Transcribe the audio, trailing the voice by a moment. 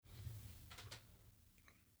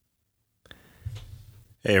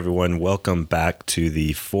Hey everyone, welcome back to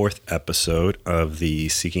the fourth episode of the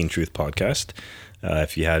Seeking Truth podcast.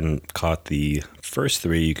 If you hadn't caught the first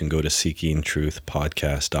three, you can go to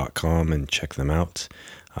seekingtruthpodcast.com and check them out.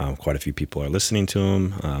 Quite a few people are listening to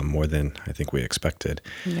them, more than I think we expected.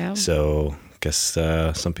 Yeah. So I guess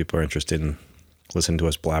some people are interested in listening to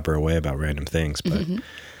us blabber away about random things. But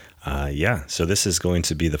so this is going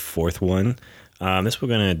to be the fourth one. This we're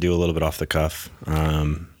going to do a little bit off the cuff.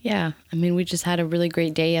 We just had a really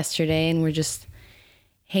great day yesterday and we're just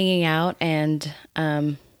hanging out and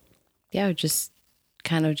just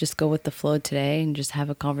kind of just go with the flow today and just have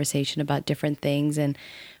a conversation about different things and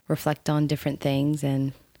reflect on different things.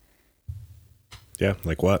 And yeah,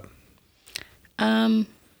 like what? I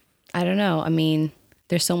don't know. I mean,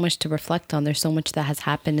 there's so much to reflect on. There's so much that has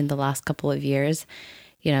happened in the last couple of years.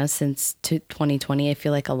 You know, since 2020, I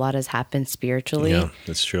feel like a lot has happened spiritually. Yeah,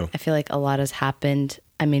 that's true. I feel like a lot has happened,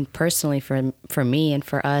 personally for me and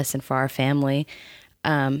for us and for our family.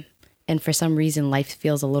 And for some reason, life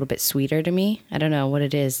feels a little bit sweeter to me. I don't know what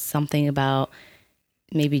it is. Something about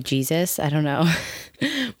maybe Jesus. I don't know.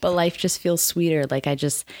 But life just feels sweeter. Like I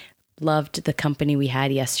just loved the company we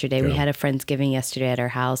had yesterday. Yeah. We had a Friendsgiving yesterday at our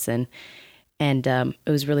house and it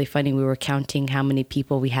was really funny. We were counting how many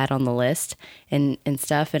people we had on the list and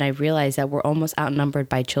stuff. And I realized that we're almost outnumbered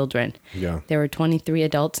by children. Yeah. There were 23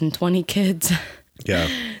 adults and 20 kids. Yeah.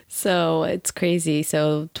 So it's crazy.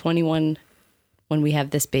 So 21 when we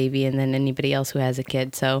have this baby and then anybody else who has a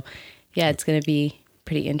kid. So yeah, it's going to be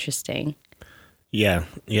pretty interesting. Yeah.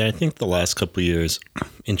 Yeah. I think the last couple of years,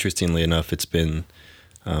 interestingly enough, it's been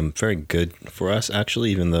very good for us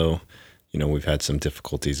actually, even though we've had some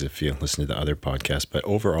difficulties if you listen to the other podcasts, but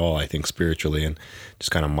overall, I think spiritually and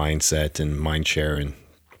just kind of mindset and mind share, and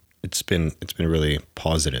it's been really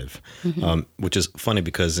positive, which is funny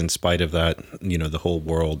because in spite of that, the whole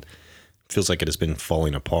world feels like it has been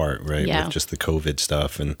falling apart, right? Yeah. With just the COVID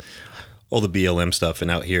stuff and all the BLM stuff, and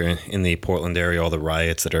out here in the Portland area, all the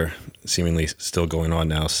riots that are seemingly still going on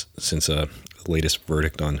now since the latest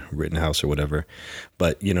verdict on Rittenhouse or whatever.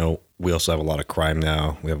 But, we also have a lot of crime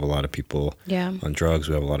now. We have a lot of people on drugs.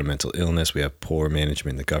 We have a lot of mental illness. We have poor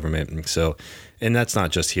management in the government. And that's not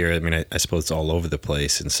just here. I mean, I suppose it's all over the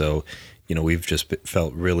place. And so, we've just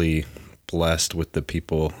felt really blessed with the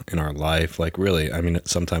people in our life. Like really, I mean,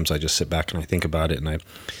 sometimes I just sit back and I think about it and I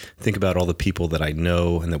think about all the people that I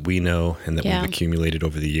know and that we know and that we've accumulated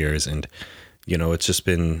over the years. And, it's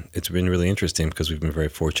been really interesting because we've been very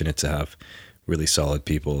fortunate to have really solid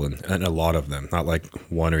people and a lot of them, not like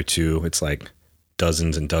one or two. It's like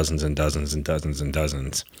dozens and dozens and dozens and dozens and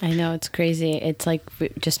dozens. I know, it's crazy. It's like,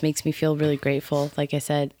 it just makes me feel really grateful. Like I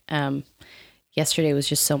said, yesterday was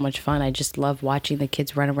just so much fun. I just love watching the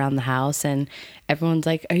kids run around the house and everyone's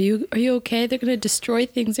like, are you okay? They're going to destroy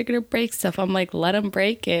things. They're going to break stuff. I'm like, let them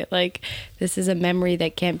break it. Like, this is a memory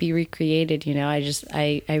that can't be recreated.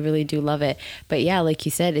 I really do love it. But yeah, like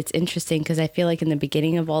you said, it's interesting because I feel like in the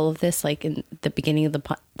beginning of all of this, like in the beginning of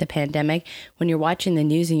the pandemic, when you're watching the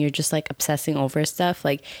news and you're just like obsessing over stuff,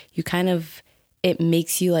 like it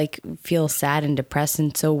makes you like feel sad and depressed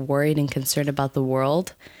and so worried and concerned about the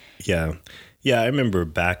world. Yeah. Yeah, I remember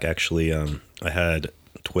back actually, I had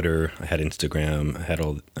Twitter, I had Instagram, I had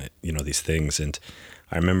all, these things. And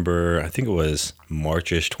I remember, I think it was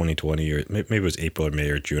March-ish 2020, or maybe it was April or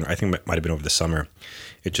May or June. I think it might have been over the summer.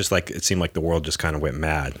 It seemed like the world just kind of went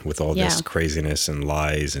mad with all this craziness and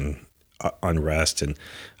lies and unrest. And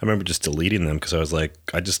I remember just deleting them because I was like,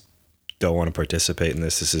 I just don't want to participate in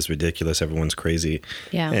this. This is ridiculous. Everyone's crazy.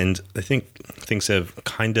 Yeah. And I think things have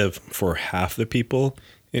kind of, for half the people,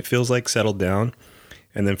 it feels like settled down.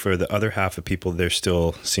 And then for the other half of people, there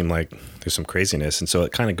still seem like there's some craziness. And so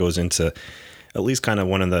it kind of goes into at least kind of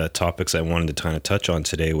one of the topics I wanted to kind of touch on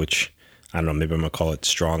today, which I don't know, maybe I'm going to call it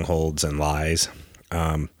strongholds and lies.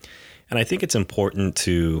 And I think it's important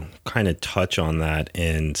to kind of touch on that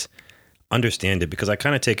and understand it because I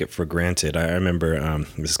kind of take it for granted. I remember,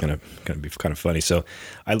 this is going to be kind of funny. So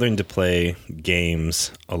I learned to play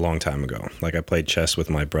games a long time ago. Like I played chess with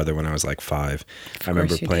my brother when I was like 5. I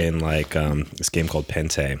remember playing like this game called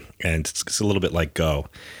Pente, and it's a little bit like Go.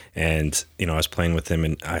 And, I was playing with him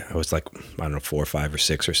and I was like, I don't know, 4 or 5 or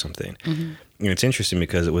 6 or something. Mm-hmm. And it's interesting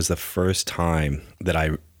because it was the first time that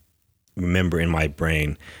I remember in my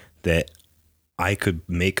brain that I could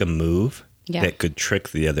make a move that could trick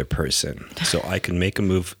the other person. So I could make a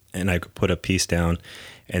move and I could put a piece down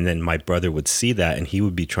and then my brother would see that and he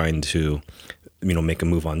would be trying to, make a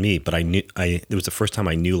move on me. But it was the first time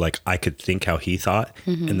I knew like I could think how he thought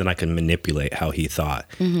and then I could manipulate how he thought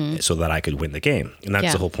so that I could win the game. And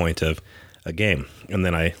that's the whole point of a game. And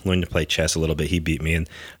then I learned to play chess a little bit. He beat me and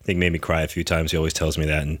I think made me cry a few times. He always tells me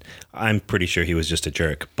that. And I'm pretty sure he was just a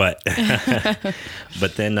jerk. But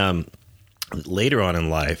but then later on in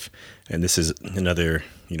life, and this is another,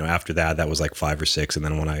 after that was like 5 or 6. And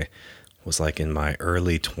then when I was like in my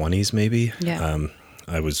early 20s, maybe,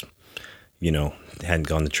 I was, hadn't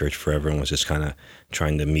gone to church forever and was just kind of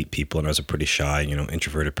trying to meet people. And I was a pretty shy,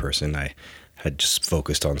 introverted person. I had just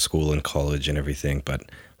focused on school and college and everything, but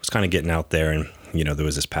was kind of getting out there. And, there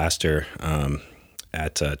was this pastor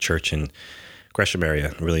at a church in Gresham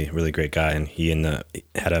area, really, really great guy. And he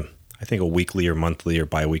had I think a weekly or monthly or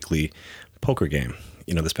bi-weekly poker game.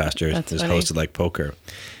 This pastor is hosted like poker.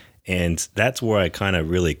 And that's where I kind of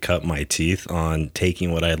really cut my teeth on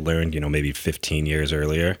taking what I had learned, maybe 15 years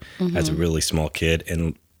earlier as a really small kid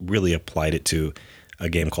and really applied it to a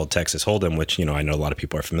game called Texas Hold'em, which, I know a lot of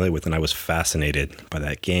people are familiar with. And I was fascinated by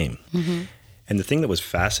that game. And the thing that was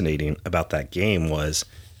fascinating about that game was,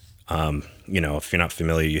 if you're not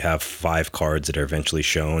familiar, you have 5 cards that are eventually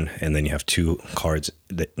shown, and then you have 2 cards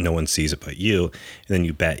that no one sees it but you. And then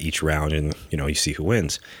you bet each round and, you see who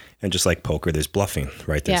wins. And just like poker, there's bluffing,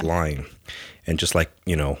 right? There's lying. And just like,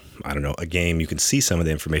 a game, you can see some of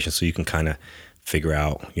the information so you can kind of figure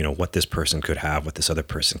out, what this person could have, what this other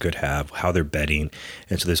person could have, how they're betting.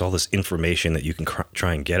 And so there's all this information that you can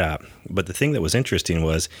try and get at. But the thing that was interesting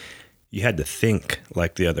was you had to think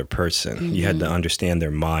like the other person. You had to understand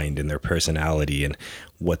their mind and their personality and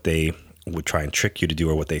what they would try and trick you to do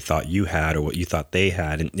or what they thought you had or what you thought they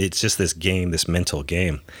had. And it's just this game, this mental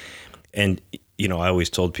game. And I always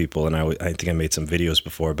told people, and I think I made some videos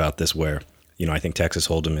before about this where, I think Texas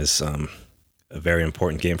Hold'em is a very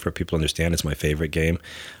important game for people to understand. It's my favorite game.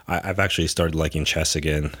 I've actually started liking chess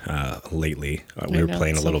again lately. We were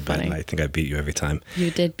playing a little bit, and I think I beat you every time. You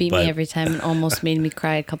did beat me every time and almost made me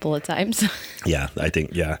cry a couple of times. Yeah.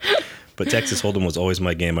 But Texas Hold'em was always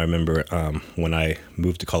my game. I remember when I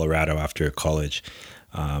moved to Colorado after college,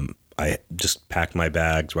 I just packed my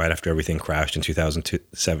bags right after everything crashed in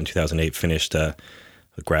 2007, 2008, finished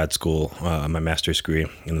grad school, my master's degree.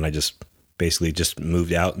 And then I just basically just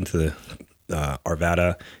moved out into the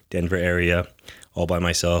Arvada, Denver area, all by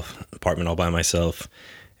myself, apartment all by myself.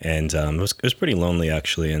 And it was pretty lonely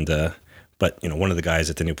actually. And, but one of the guys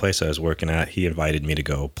at the new place I was working at, he invited me to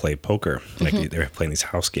go play poker. Like they were playing these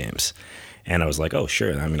house games. And I was like, oh,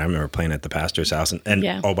 sure. I mean, I remember playing at the pastor's house. And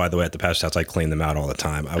oh, by the way, at the pastor's house, I cleaned them out all the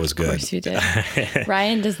time. I was good. Of course you did.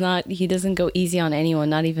 Ryan he doesn't go easy on anyone,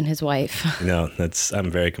 not even his wife. No, I'm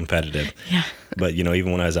very competitive. Yeah. But,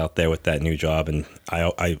 even when I was out there with that new job and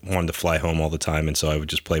I wanted to fly home all the time. And so I would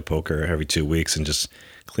just play poker every 2 weeks and just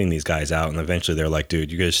clean these guys out. And eventually they're like, dude,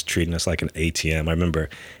 you guys treating us like an ATM. I remember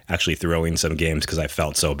actually throwing some games because I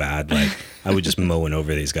felt so bad. Like I would just mowing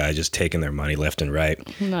over these guys, just taking their money left and right.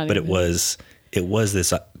 But it was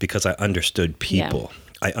this because I understood people.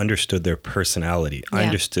 Yeah. I understood their personality. Yeah. I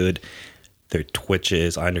understood their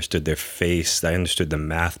twitches. I understood their face. I understood the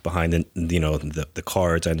math behind the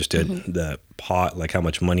cards. I understood the pot, like how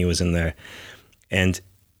much money was in there. And,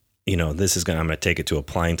 I'm going to take it to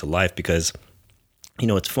applying to life because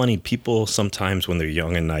it's funny. People sometimes when they're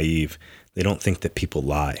young and naive, they don't think that people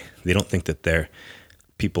lie. They don't think that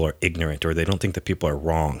people are ignorant or they don't think that people are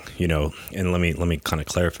wrong, and let me kind of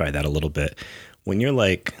clarify that a little bit. When you're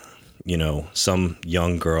like, some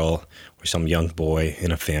young girl or some young boy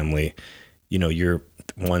in a family, you're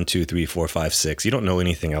 1, 2, 3, 4, 5, 6. You don't know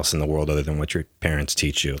anything else in the world other than what your parents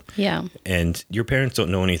teach you. Yeah. And your parents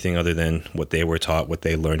don't know anything other than what they were taught, what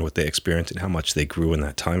they learned, what they experienced, and how much they grew in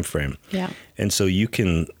that time frame. Yeah. And so you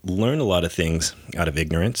can learn a lot of things out of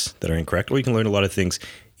ignorance that are incorrect, or you can learn a lot of things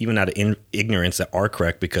even out of ignorance that are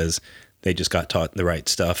correct because they just got taught the right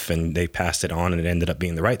stuff and they passed it on and it ended up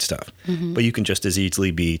being the right stuff. But you can just as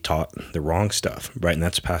easily be taught the wrong stuff, right? And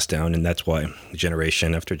that's passed down. And that's why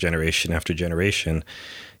generation after generation after generation,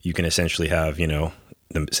 you can essentially have,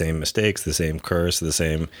 the same mistakes, the same curse, the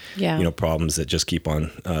same, problems that just keep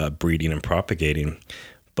on breeding and propagating.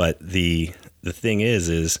 But the thing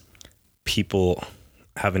is people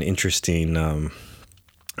have an interesting, I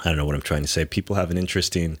don't know what I'm trying to say. People have an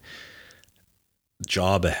interesting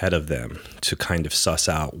job ahead of them to kind of suss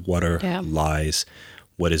out what are lies,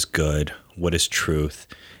 what is good, what is truth.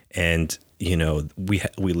 And, we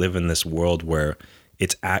live in this world where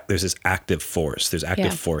there's this active force, there's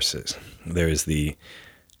active forces. There's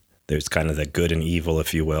kind of the good and evil,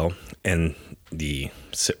 if you will, and the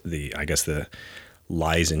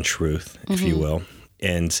lies and truth, if you will.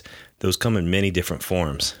 And those come in many different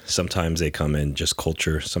forms. Sometimes they come in just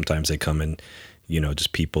culture. Sometimes they come in,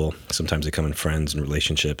 just people. Sometimes they come in friends and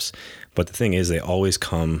relationships. But the thing is, they always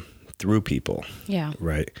come through people. Yeah.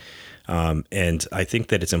 Right. And I think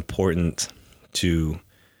that it's important to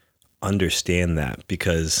understand that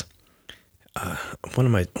because what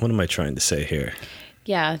am I trying to say here?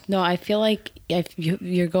 Yeah, no, I feel like if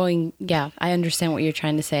you're going, yeah, I understand what you're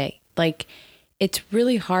trying to say. Like, it's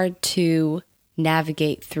really hard to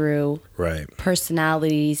navigate through Right.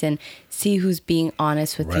 personalities and see who's being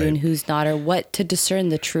honest with you Right. and who's not, or what to discern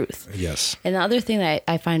the truth. Yes. And the other thing that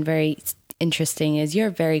I find very interesting is you're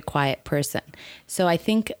a very quiet person. So I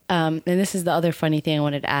think, and this is the other funny thing I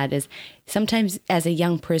wanted to add is sometimes as a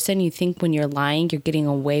young person, you think when you're lying, you're getting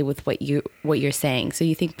away with what you're saying. So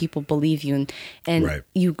you think people believe you and Right.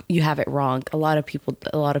 you have it wrong. A lot of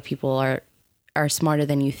people are smarter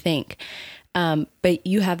than you think. But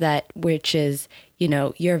you have that, which is,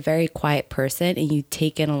 you're a very quiet person and you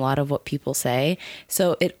take in a lot of what people say.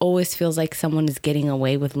 So it always feels like someone is getting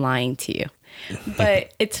away with lying to you.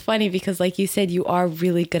 But it's funny because, like you said, you are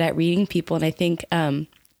really good at reading people. And I think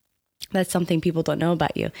that's something people don't know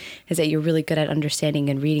about you, is that you're really good at understanding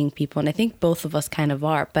and reading people. And I think both of us kind of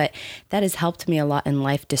are. But that has helped me a lot in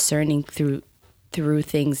life, discerning through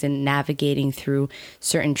things and navigating through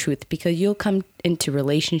certain truth, because you'll come into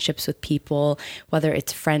relationships with people, whether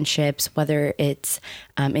it's friendships, whether it's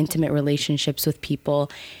intimate relationships with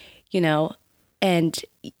people, and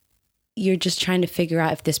you're just trying to figure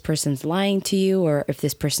out if this person's lying to you or if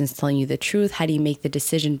this person's telling you the truth. How do you make the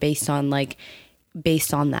decision based on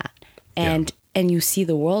that? And you see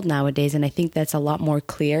the world nowadays, and I think that's a lot more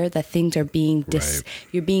clear that things are being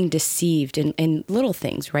you're being deceived in little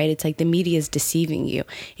things, right? It's like the media is deceiving you.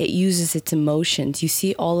 It uses its emotions. You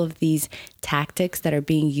see all of these tactics that are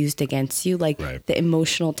being used against you, like the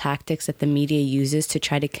emotional tactics that the media uses to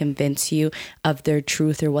try to convince you of their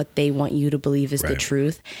truth or what they want you to believe is the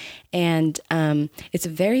truth. And it's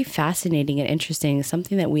very fascinating and interesting. It's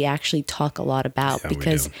something that we actually talk a lot about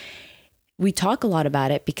because we talk a lot about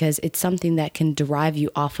it because it's something that can derive you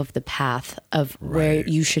off of the path of where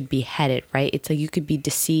you should be headed, right? It's like you could be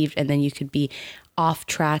deceived and then you could be off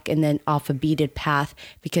track and then off a beaten path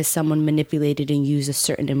because someone manipulated and used a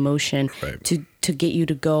certain emotion to get you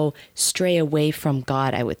to go stray away from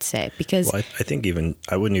God, I would say. Because I think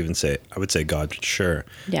I would say God, sure.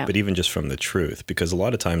 Yeah. But even just from the truth, because a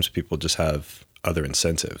lot of times people just have other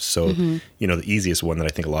incentives. So, the easiest one that I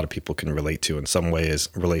think a lot of people can relate to in some way is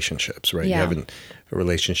relationships, right? Yeah. You have a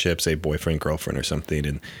relationship, say boyfriend, girlfriend or something,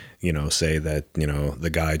 and, say that, the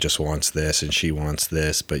guy just wants this and she wants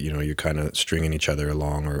this, but, you're kind of stringing each other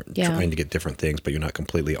along or trying to get different things, but you're not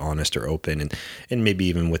completely honest or open. And maybe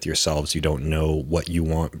even with yourselves, you don't know what you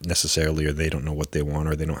want necessarily, or they don't know what they want,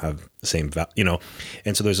 or they don't have the same value,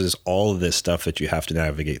 And so there's all of this stuff that you have to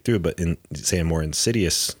navigate through. But in, say, a more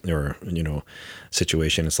insidious or,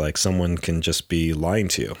 situation, it's like someone can just be lying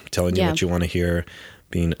to you, telling you what you want to hear,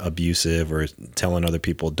 being abusive, or telling other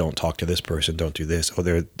people, don't talk to this person, don't do this. Oh,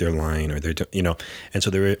 they're lying, or and so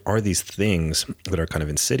there are these things that are kind of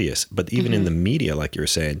insidious. But even in the media, like you were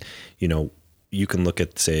saying, you can look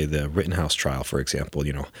at, say, the Rittenhouse trial, for example,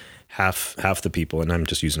 half the people, and I'm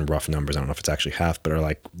just using rough numbers, I don't know if it's actually half, but are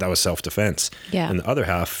like, that was self-defense. Yeah. And the other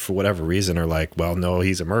half, for whatever reason, are like, well, no,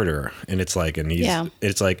 he's a murderer. And it's like,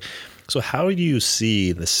 it's like, so how do you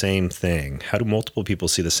see the same thing? How do multiple people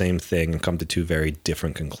see the same thing and come to two very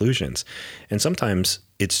different conclusions? And sometimes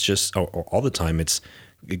it's just, or all the time, it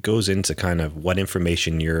goes into kind of what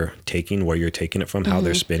information you're taking, where you're taking it from, how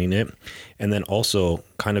they're spinning it, and then also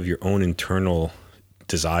kind of your own internal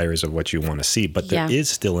desires of what you want to see. But there is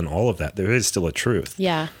still, in all of that, there is still a truth.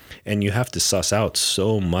 Yeah. And you have to suss out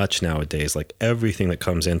so much nowadays, like everything that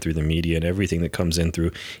comes in through the media and everything that comes in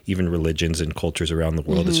through even religions and cultures around the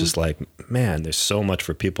world. It's just like, man, there's so much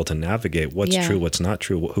for people to navigate. What's true, what's not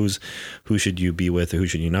true, who should you be with, or who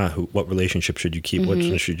should you not, what relationship should you keep, what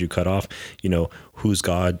should you cut off, who's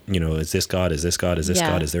God, is this God, is this God, is this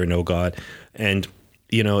God, is there no God? And,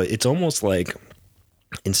 it's almost like,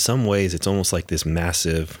 in some ways, it's almost like this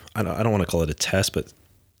massive, I don't want to call it a test, but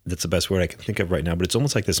that's the best word I can think of right now, but it's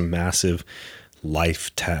almost like this massive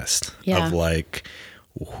life test of like,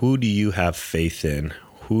 who do you have faith in?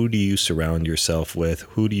 Who do you surround yourself with?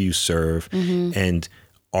 Who do you serve? And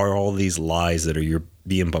are all these lies that you're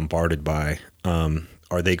being bombarded by,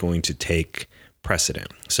 are they going to take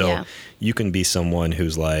precedent? So you can be someone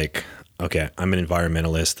who's like, okay, I'm an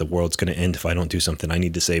environmentalist. The world's going to end if I don't do something. I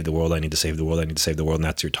need to save the world. I need to save the world. I need to save the world. And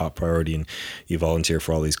that's your top priority. And you volunteer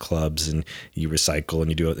for all these clubs and you recycle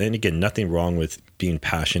and you do it. And again, nothing wrong with being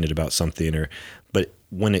passionate about something, but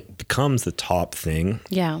when it becomes the top thing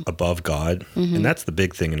Yeah. above God, and that's the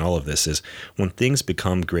big thing in all of this, is when things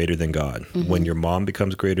become greater than God, when your mom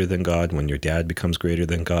becomes greater than God, when your dad becomes greater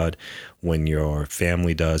than God, when your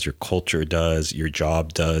family does, your culture does, your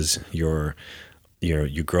job does, your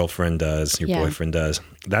girlfriend does, your boyfriend does,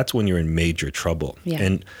 that's when you're in major trouble. Yeah.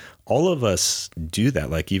 And all of us do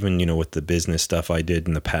that. Like even, with the business stuff I did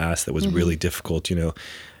in the past that was really difficult,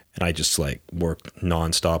 and I just like worked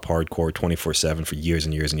nonstop, hardcore, 24/7 for years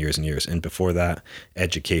and years and years and years. And before that,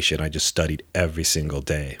 education, I just studied every single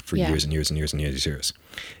day for years and years and years and years and years.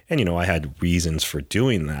 And, I had reasons for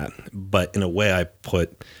doing that, but in a way I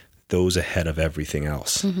put those ahead of everything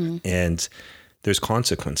else. And there's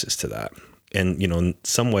consequences to that. And, in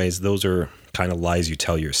some ways, those are kind of lies you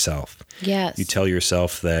tell yourself. Yes. You tell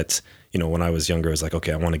yourself that, when I was younger, I was like,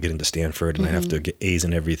 okay, I want to get into Stanford and I have to get A's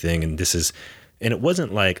in everything. And it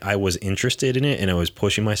wasn't like I was interested in it and I was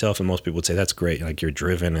pushing myself. And most people would say, that's great. Like you're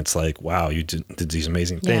driven. It's like, wow, you did these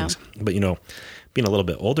amazing things. Yeah. But, being a little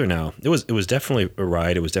bit older now, it was definitely a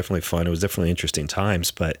ride. It was definitely fun. It was definitely interesting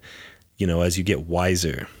times. But, as you get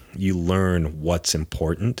wiser, you learn what's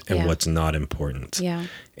important and what's not important. Yeah.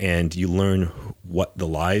 And you learn what the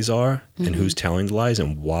lies are and who's telling the lies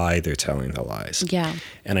and why they're telling the lies. Yeah.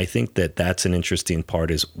 And I think that that's an interesting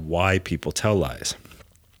part, is why people tell lies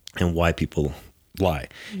and why people lie.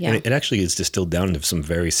 Yeah. And it actually is distilled down to some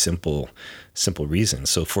very simple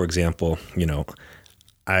reasons. So for example,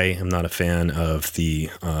 I am not a fan of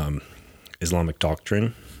the Islamic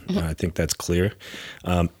doctrine. I think that's clear.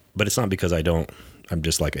 But it's not because I'm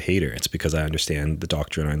just like a hater. It's because I understand the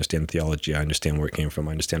doctrine. I understand the theology. I understand where it came from.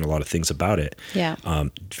 I understand a lot of things about it. Yeah.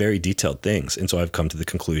 Very detailed things. And so I've come to the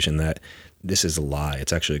conclusion that this is a lie.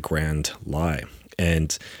 It's actually a grand lie.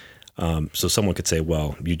 And so someone could say,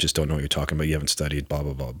 well, you just don't know what you're talking about. You haven't studied, blah,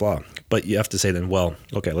 blah, blah, blah. But you have to say then, well,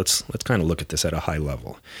 okay, let's kind of look at this at a high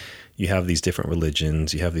level. You have these different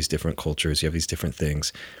religions, you have these different cultures, you have these different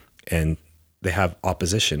things, and they have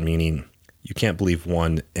opposition, meaning you can't believe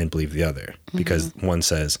one and believe the other, because one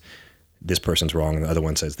says this person's wrong and the other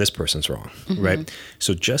one says this person's wrong, right?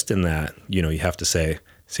 So just in that, you have to say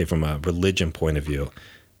from a religion point of view,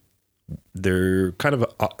 they're kind of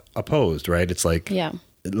opposed, right? It's like, and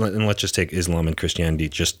let's just take Islam and Christianity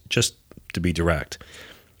just to be direct.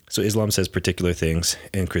 So Islam says particular things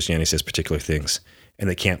and Christianity says particular things, and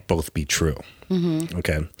they can't both be true.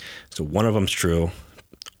 Okay. So one of them's true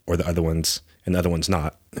or the other one's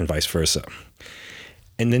not, and vice versa.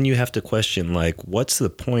 And then you have to question, like, what's the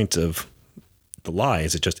point of the lie?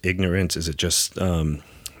 Is it just ignorance? Is it just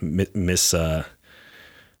misguided?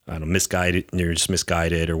 You're just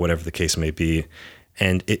misguided, or whatever the case may be.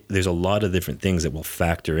 And there's a lot of different things that will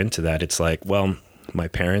factor into that. It's like, well, my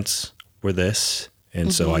parents were this,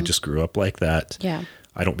 and so I just grew up like that. Yeah.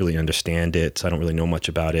 I don't really understand it. I don't really know much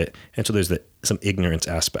about it. And so there's some ignorance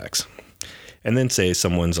aspects. And then say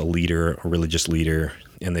someone's a leader, a religious leader,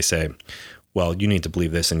 and they say, well, you need to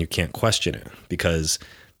believe this and you can't question it, because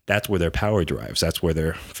that's where their power derives. That's where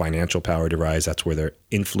their financial power derives. That's where their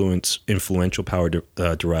influential power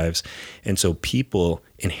derives. And so people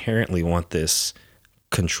inherently want this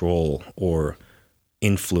control or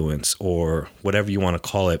influence or whatever you want to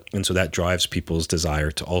call it. And so that drives people's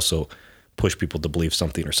desire to also push people to believe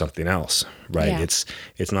something or something else, right? Yeah.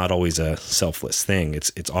 It's not always a selfless thing.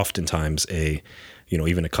 It's oftentimes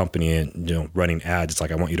even a company, running ads. It's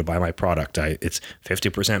like, I want you to buy my product. It's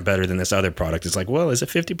 50% better than this other product. It's like, well, is it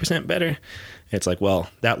 50% better? It's like, well,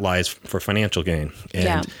 that lie is for financial gain.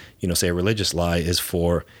 And, say a religious lie is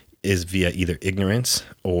via either ignorance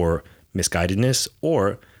or misguidedness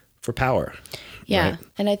or for power. Yeah. Right?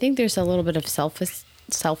 And I think there's a little bit of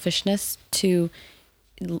selfishness to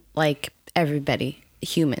like everybody,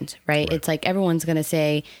 humans, right? It's like everyone's going to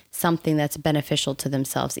say something that's beneficial to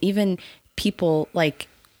themselves. Even people, like,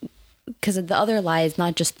 because the other lie is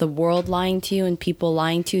not just the world lying to you and people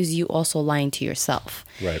lying to you, is you also lying to yourself.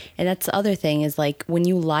 Right. And that's the other thing, is like, when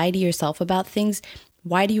you lie to yourself about things,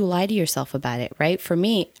 why do you lie to yourself about it, right? For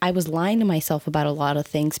me, I was lying to myself about a lot of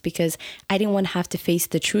things because I didn't want to have to face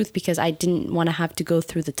the truth, because I didn't want to have to go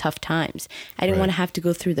through the tough times. I didn't want to have to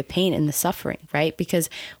go through the pain and the suffering, right? Because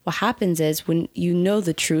what happens is, when you know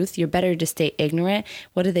the truth, you're better to stay ignorant.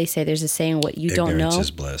 What do they say? There's a saying, what you don't know. Ignorance is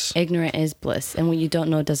bliss. Ignorant is bliss. And what you don't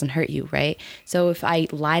know doesn't hurt you, right? So if I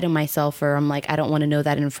lie to myself, or I'm like, I don't want to know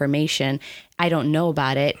that information, I don't know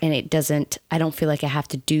about it, and I don't feel like I have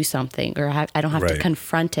to do something, or I don't have to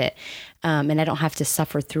confront it. and I don't have to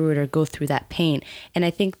suffer through it or go through that pain. And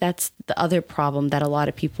I think that's the other problem that a lot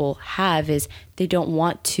of people have is they don't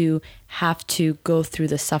want to have to go through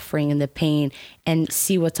the suffering and the pain and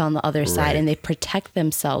see what's on the other side, and they protect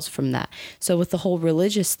themselves from that. So with the whole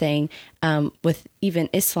religious thing, with even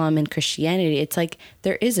Islam and Christianity, it's like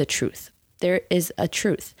there is a truth. There is a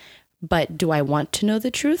truth. But do I want to know the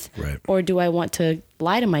truth? Right. Or do I want to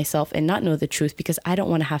lie to myself and not know the truth because I don't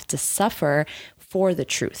want to have to suffer for the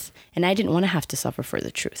truth? And I didn't want to have to suffer for the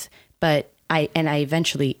truth. But I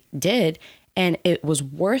eventually did, and it was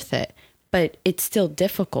worth it. But it's still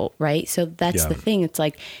difficult, right? So that's the thing. It's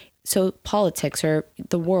like, so politics or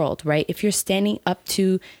the world, right? If you're standing up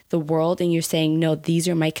to the world and you're saying, no, these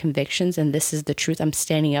are my convictions and this is the truth, I'm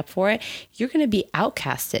standing up for it, you're going to be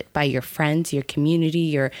outcasted by your friends, your community,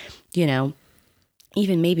 your,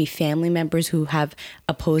 even maybe family members who have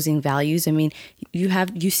opposing values. I mean,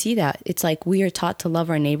 you see that. It's like we are taught to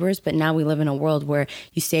love our neighbors, but now we live in a world where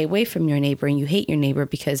you stay away from your neighbor and you hate your neighbor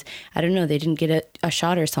because, I don't know, they didn't get a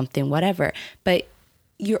shot or something, whatever. But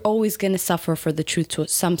you're always going to suffer for the truth to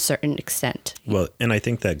some certain extent. Well, and I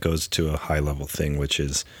think that goes to a high level thing, which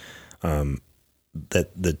is that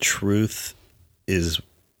the truth is,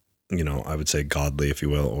 I would say godly, if you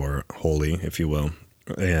will, or holy, if you will.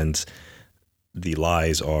 And the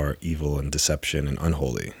lies are evil and deception and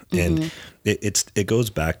unholy. Mm-hmm. And it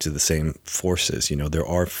goes back to the same forces. There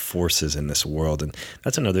are forces in this world. And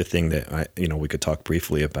that's another thing that we could talk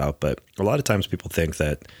briefly about. But a lot of times people think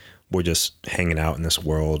that we're just hanging out in this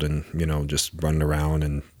world and, just running around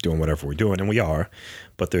and doing whatever we're doing. And we are,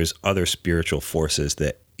 but there's other spiritual forces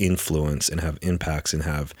that influence and have impacts and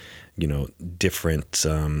have, different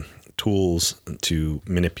tools to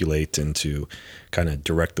manipulate and to kind of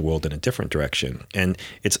direct the world in a different direction. And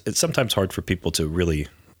it's sometimes hard for people to really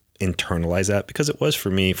internalize that, because it was for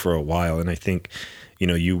me for a while. And I think,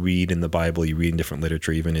 you read in the Bible, you read in different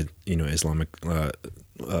literature, even in, Islamic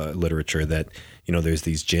literature, that, there's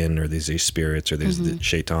these jinn or there's these spirits or there's the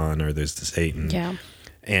shaitan or there's the Satan. Yeah.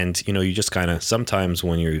 And, you just kind of, sometimes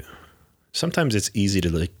it's easy to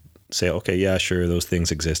like say, okay, yeah, sure, those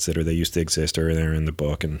things existed or they used to exist or they're in the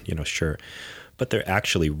book and, sure. But they're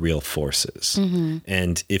actually real forces. Mm-hmm.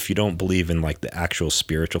 And if you don't believe in like the actual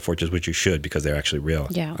spiritual forces, which you should, because they're actually real.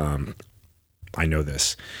 Yeah. I know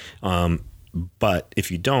this. But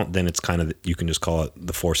if you don't, then it's kind of, you can just call it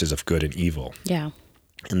the forces of good and evil. Yeah.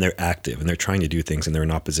 And they're active and they're trying to do things and they're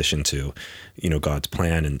in opposition to, God's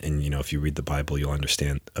plan. And if you read the Bible, you'll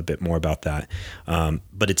understand a bit more about that.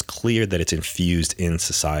 But it's clear that it's infused in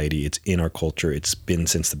society. It's in our culture. It's been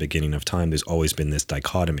since the beginning of time. There's always been this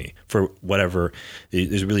dichotomy for whatever.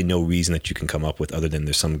 There's really no reason that you can come up with other than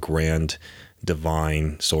there's some grand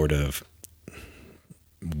divine sort of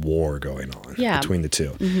war going on between the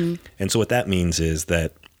two. Mm-hmm. And so what that means is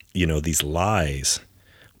that, these lies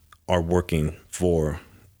are working for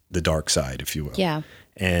the dark side, if you will. Yeah.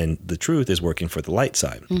 And the truth is working for the light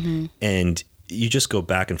side. Mm-hmm. And you just go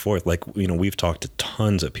back and forth. Like, we've talked to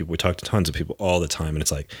tons of people. We talk to tons of people all the time. And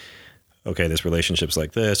it's like, okay, this relationship's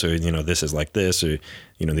like this, or, this is like this, or,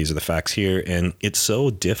 these are the facts here. And it's so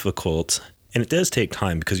difficult. And it does take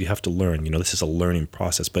time because you have to learn, this is a learning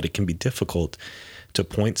process, but it can be difficult to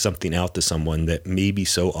point something out to someone that may be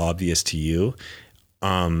so obvious to you.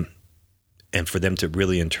 And for them to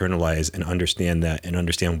really internalize and understand that and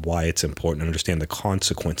understand why it's important, and understand the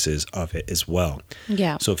consequences of it as well.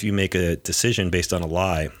 Yeah. So if you make a decision based on a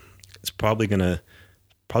lie, it's probably not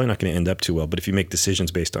going to end up too well. But if you make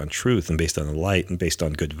decisions based on truth and based on the light and based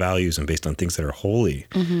on good values and based on things that are holy,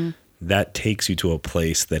 that takes you to a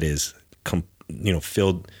place that is,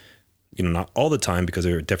 filled, not all the time, because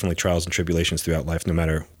there are definitely trials and tribulations throughout life, no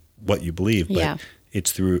matter what you believe, but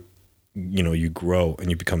it's through, you grow and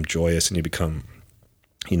you become joyous and you become,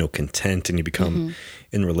 content and you become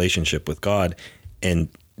in relationship with God. And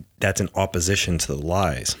that's in opposition to the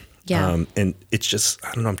lies. Yeah. And it's just,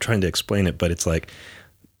 I don't know, I'm trying to explain it, but it's like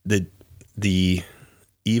the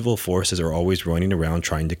evil forces are always running around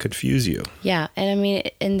trying to confuse you. Yeah. And I mean,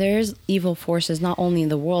 and there's evil forces not only in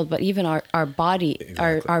the world, but even our body,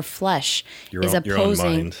 exactly. our flesh is opposing. Your own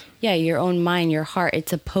mind. Yeah. Your own mind, your heart,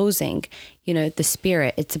 it's opposing, the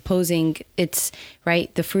spirit. It's opposing, it's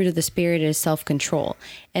right. The fruit of the spirit is self-control.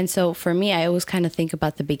 And so for me, I always kind of think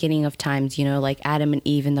about the beginning of times, like Adam and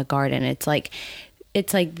Eve in the garden. It's like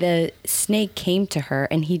the snake came to her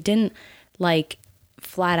and he didn't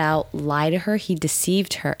flat out lie to her. He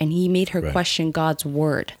deceived her and he made her question God's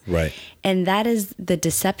word. Right. And that is the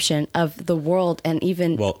deception of the world, and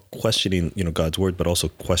even questioning, God's word, but also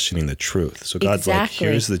questioning the truth. So God's like,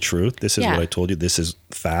 here's the truth. This is what I told you. This is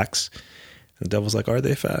facts. The devil's like, are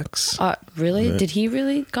they facts? Really? Right.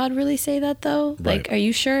 Did God really say that though? Right. Like, are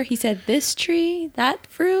you sure? He said this tree, that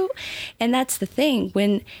fruit. And that's the thing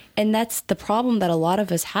and that's the problem that a lot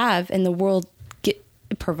of us have and the world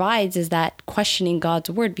provides is that questioning God's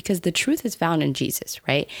word, because the truth is found in Jesus,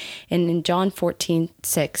 right? And in John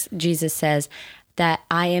 14:6, Jesus says that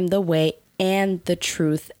I am the way and the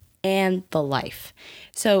truth and the life.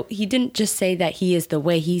 So he didn't just say that he is the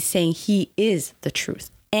way, he's saying he is the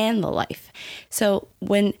truth and the life. So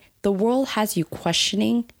when the world has you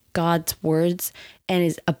questioning God's words and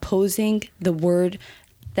is opposing the word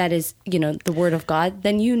that is, the word of God,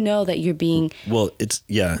 then you know that you're being... Well,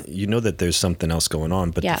 you know that there's something else going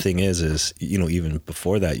on. But the thing is, even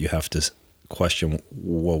before that, you have to question,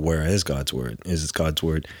 well, where is God's word? Is it God's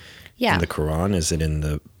word in the Quran? Is it in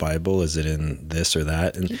the Bible? Is it in this or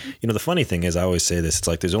that? And, the funny thing is, I always say this, it's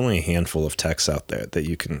like there's only a handful of texts out there that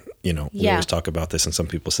you can, we always talk about this. And some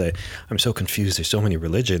people say, I'm so confused. There's so many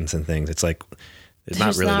religions and things. It's like... It's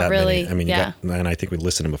not really that many. I mean, you got, and I think we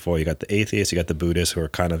listed them before. You got the atheists, you got the Buddhists who are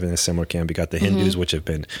kind of in a similar camp. You got the Hindus, which have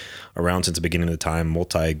been around since the beginning of the time,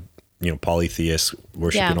 polytheists,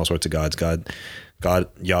 worshiping all sorts of gods. God,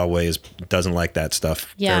 Yahweh doesn't like that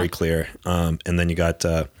stuff. Very clear. And then you got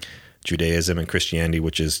Judaism and Christianity,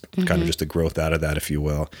 which is kind of just a growth out of that, if you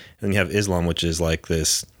will. And then you have Islam, which is like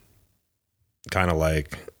this kind of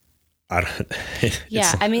like...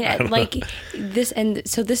 I mean, like this, and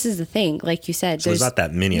so this is the thing, like you said, there's not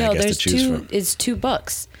that many, I guess, to choose from. It's two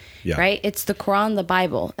books, right? It's the Quran, the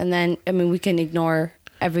Bible, and then, we can ignore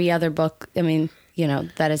every other book,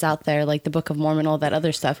 that is out there, like the Book of Mormon, all that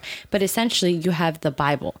other stuff. But essentially, you have the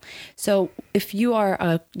Bible. So if you are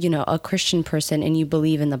a Christian person and you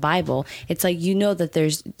believe in the Bible, it's like, that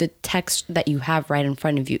there's the text that you have right in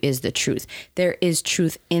front of you is the truth. There is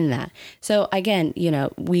truth in that. So again,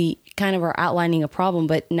 we kind of are outlining a problem,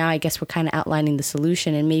 but now I guess we're kind of outlining the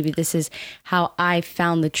solution. And maybe this is how I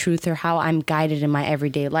found the truth, or how I'm guided in my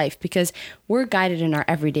everyday life, because we're guided in our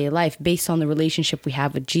everyday life based on the relationship we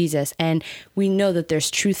have with Jesus. And we know that there's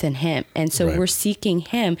truth in him. And so we're seeking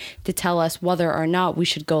him to tell us whether or not we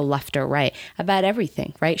should go left or right about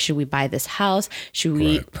everything, right? Should we buy this house? Should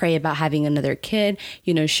we pray about having another kid?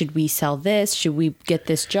 Should we sell this? Should we get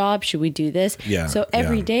this job? Should we do this? So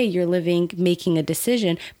every day you're living, making a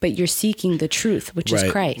decision, but you're seeking the truth, which is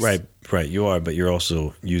Christ. Right. You are, but you're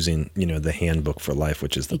also using, the handbook for life,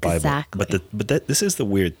 which is the Bible. But this is the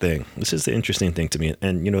weird thing. This is the interesting thing to me.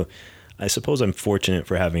 And, I suppose I'm fortunate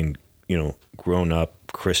for having, grown up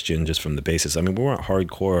Christian just from the basis. I mean, we weren't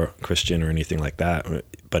hardcore Christian or anything like that,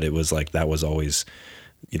 but it was like, that was always,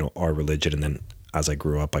 our religion. And then as I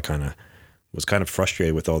grew up, I was kind of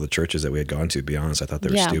frustrated with all the churches that we had gone to be honest. I thought they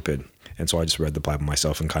were stupid. And so I just read the Bible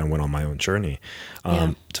myself and kind of went on my own journey,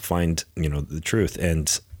 to find, the truth.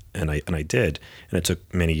 And I did, and it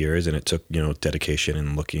took many years, and it took, dedication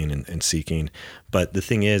and looking and seeking. But the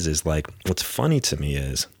thing is like, what's funny to me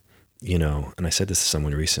is, and I said this to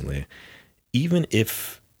someone recently, even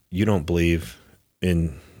if you don't believe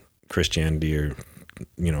in Christianity or,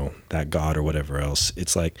 that God or whatever else,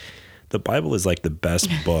 it's like, the Bible is like the best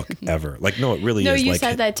book ever. Like, no, it really is. No, you like,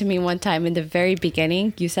 said that to me one time in the very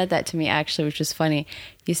beginning. You said that to me actually, which was funny.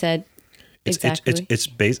 You said, exactly. It's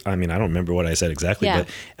based, I don't remember what I said exactly, but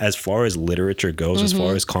as far as literature goes, as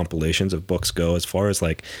far as compilations of books go, as far as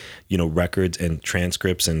like, records and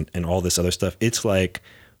transcripts and all this other stuff, it's like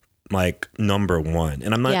number one.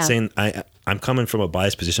 And I'm not saying I'm coming from a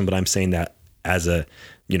biased position, but I'm saying that as a,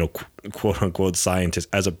 quote unquote scientist,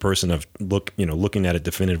 as a person of looking at it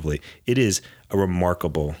definitively, it is a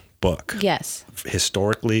remarkable book. Yes.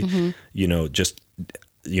 Historically, just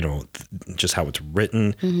how it's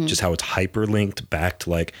written, just how it's hyperlinked back to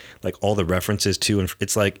like all the references to, and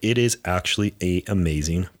it's like, it is actually a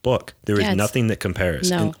amazing book. There is nothing that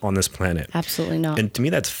compares on this planet. Absolutely not. And to me,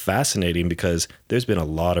 that's fascinating because there's been a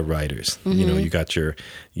lot of writers, you got your,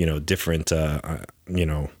 different,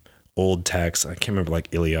 old texts. I can't remember, like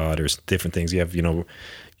Iliad or different things. You have, you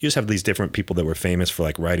just have these different people that were famous for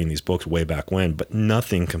like writing these books way back when, but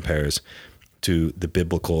nothing compares to the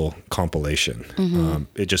biblical compilation.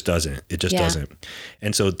 It just doesn't. It just doesn't.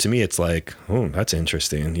 And so to me, it's like, oh, that's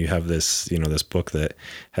interesting. You have this, this book that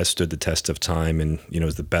has stood the test of time and,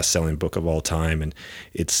 is the best-selling book of all time. And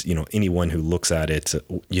it's, anyone who looks at it,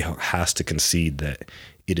 has to concede that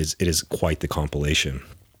it is quite the compilation.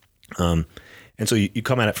 And so you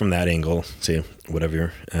come at it from that angle, say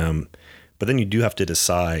whatever. But then you do have to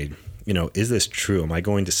decide, is this true? Am I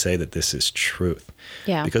going to say that this is truth?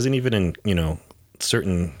 Yeah. Because even in,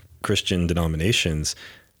 certain Christian denominations,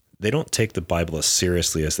 they don't take the Bible as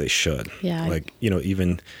seriously as they should. Yeah. Like,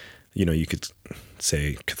 even you could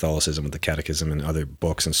say Catholicism with the Catechism and other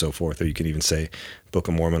books and so forth, or you could even say Book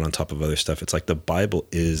of Mormon on top of other stuff. It's like the Bible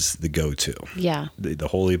is the go-to. Yeah. The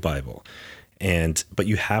Holy Bible. But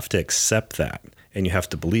you have to accept that and you have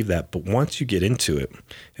to believe that. But once you get into it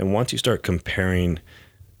and once you start comparing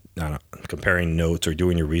notes or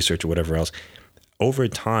doing your research or whatever else, over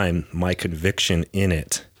time, my conviction in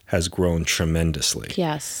it has grown tremendously.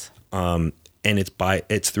 Yes. And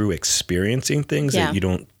it's through experiencing things that you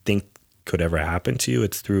don't think could ever happen to you.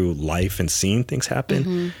 It's through life and seeing things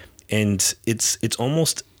happen. And it's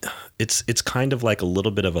almost, it's kind of like a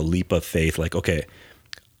little bit of a leap of faith. Like, okay,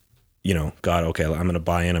 God, okay, I'm going to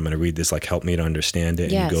buy in. I'm going to read this, like, help me to understand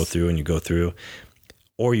it. And you go through.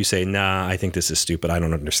 Or you say, nah, I think this is stupid. I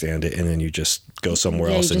don't understand it. And then you just go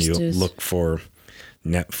somewhere else and you look for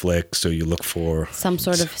Netflix, or you look for some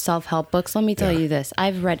sort of self-help books. Let me tell you this.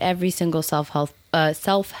 I've read every single self-help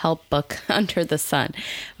book under the sun.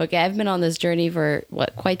 Okay. I've been on this journey for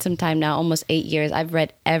quite some time now, almost 8 years. I've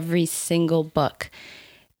read every single book,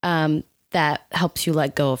 that helps you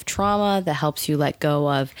let go of trauma, that helps you let go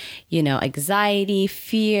of, anxiety,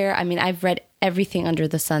 fear. I mean, I've read everything under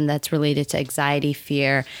the sun that's related to anxiety,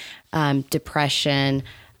 fear, depression,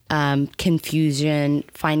 confusion,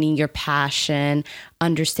 finding your passion,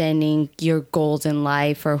 understanding your goals in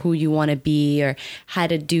life, or who you want to be, or how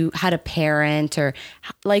to parent, or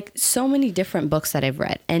like so many different books that I've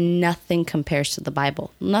read, and nothing compares to the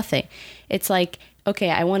Bible. Nothing. It's like,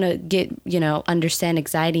 okay, I want to get, understand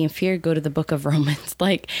anxiety and fear, go to the book of Romans.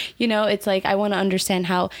 Like, it's like, I want to understand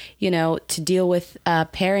how, to deal with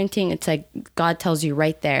parenting. It's like, God tells you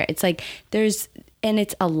right there. It's like, and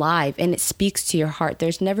it's alive and it speaks to your heart.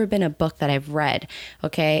 There's never been a book that I've read,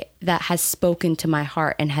 okay, that has spoken to my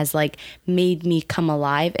heart and has like made me come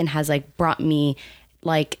alive and has like brought me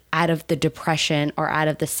like out of the depression or out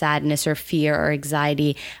of the sadness or fear or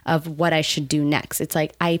anxiety of what I should do next. It's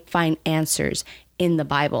like, I find answers in the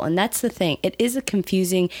Bible. And that's the thing. It is a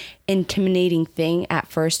confusing, intimidating thing at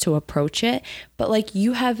first to approach it, but like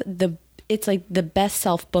it's like the best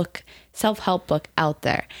self-help book out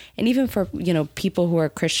there. And even for, people who are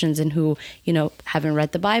Christians and who, haven't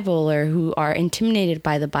read the Bible or who are intimidated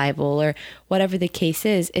by the Bible or whatever the case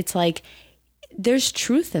is, it's like, there's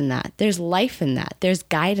truth in that. There's life in that. There's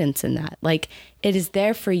guidance in that. Like, it is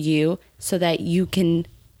there for you so that you can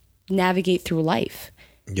navigate through life.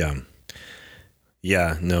 Yeah.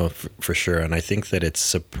 Yeah, no, for sure. And I think that it's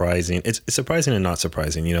surprising. It's surprising and not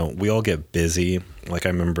surprising. We all get busy. Like, I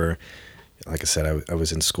remember, like I said, I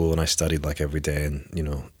was in school and I studied like every day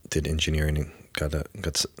and, did engineering and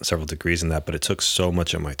got several degrees in that, but it took so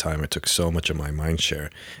much of my time. It took so much of my mind share.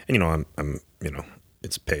 And, I'm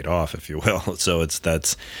it's paid off, if you will. So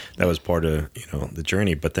that was part of, the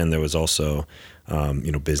journey. But then there was also,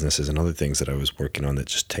 businesses and other things that I was working on that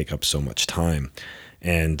just take up so much time.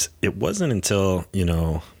 And it wasn't until,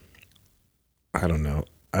 I don't know,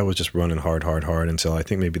 I was just running hard until I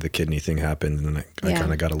think maybe the kidney thing happened. And then I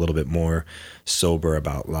kind of got a little bit more sober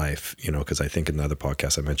about life, because I think in the other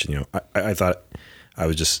podcast I mentioned, I thought I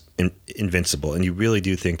was just invincible. And you really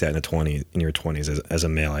do think that in your 20s as a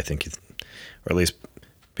male, I think, or at least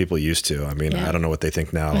people used to. I mean, I don't know what they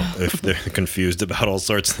think now if they're confused about all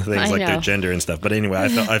sorts of things like their gender and stuff. But anyway,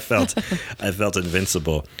 I felt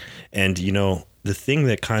invincible. And, the thing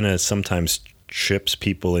that kind of sometimes trips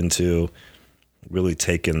people into really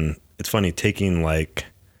taking like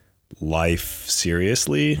life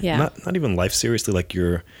seriously, not even life seriously, like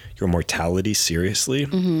your mortality seriously,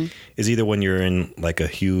 is either when you're in like a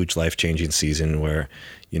huge life-changing season where,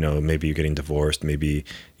 maybe you're getting divorced, maybe,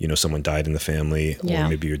 someone died in the family, or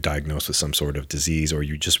maybe you're diagnosed with some sort of disease, or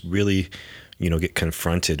you just really, get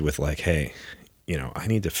confronted with like, hey, I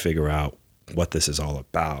need to figure out what this is all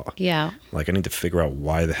about. Yeah. Like, I need to figure out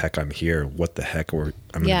why the heck I'm here, what the heck I'm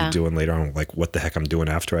going to be doing later on, like what the heck I'm doing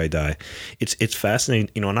after I die. It's fascinating,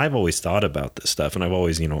 and I've always thought about this stuff, and I've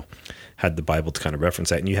always, had the Bible to kind of reference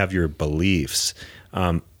that, and you have your beliefs,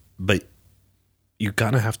 but you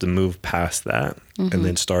kind of have to move past that and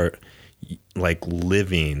then start like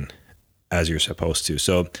living as you're supposed to.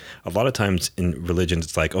 So a lot of times in religions,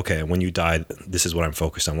 it's like, okay, when you die, this is what I'm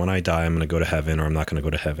focused on. When I die, I'm going to go to heaven, or I'm not going to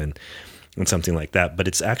go to heaven, and something like that. But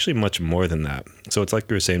it's actually much more than that. So it's like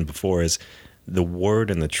you were saying before, is the word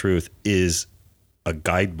and the truth is a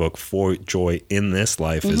guidebook for joy in this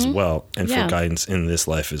life as well, and for guidance in this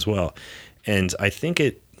life as well. And I think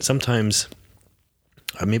it sometimes,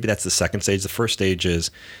 maybe that's the second stage. The first stage is,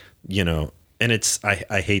 and it's,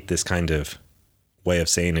 I hate this kind of way of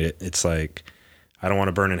saying it. It's like, I don't want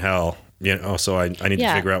to burn in hell, so I need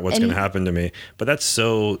to figure out what's going to happen to me. But that's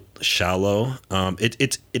so shallow.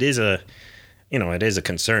 It is it is a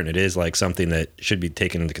concern. It is like something that should be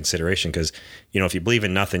taken into consideration because, if you believe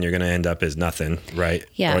in nothing, you're going to end up as nothing, right?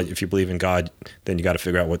 Yeah. Or if you believe in God, then you got to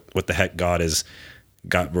figure out what the heck God is,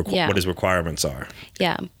 what his requirements are.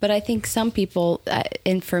 Yeah. But I think some people,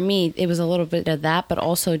 and for me, it was a little bit of that, but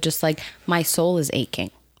also just like my soul is aching.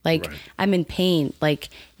 Like right. I'm in pain, like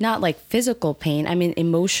not like physical pain. I'm in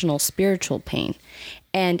emotional, spiritual pain.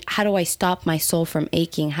 And how do I stop my soul from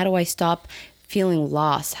aching? How do I stop feeling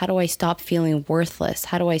lost? How do I stop feeling worthless?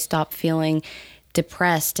 How do I stop feeling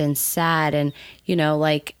depressed and sad? And,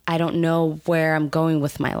 like, I don't know where I'm going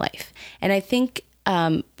with my life. And I think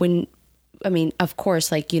of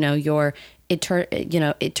course, like, your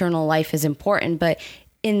eternal life is important, but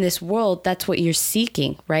in this world, that's what you're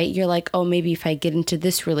seeking, right? You're like, oh, maybe if I get into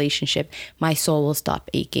this relationship, my soul will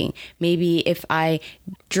stop aching. Maybe if I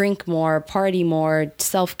drink more, party more,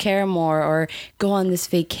 self-care more, or go on this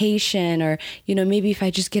vacation, or, maybe if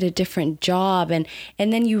I just get a different job. And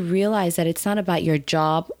then you realize that it's not about your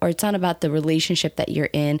job, or it's not about the relationship that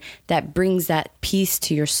you're in that brings that peace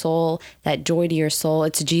to your soul, that joy to your soul.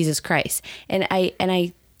 It's Jesus Christ. And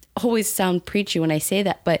I always sound preachy when I say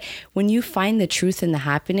that, but when you find the truth and the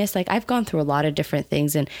happiness, like I've gone through a lot of different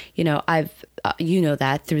things, and I've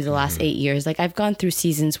that through the last 8 years, like I've gone through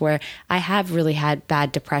seasons where I have really had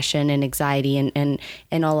bad depression and anxiety and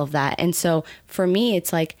all of that. And so for me,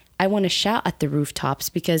 it's like I want to shout at the rooftops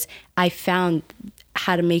because I found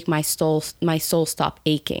how to make my soul stop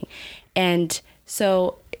aching. And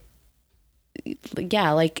so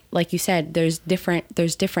yeah, like you said, there's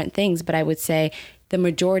different things, but I would say the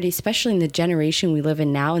majority, especially in the generation we live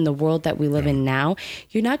in now, in the world that we live in now,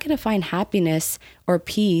 you're not going to find happiness or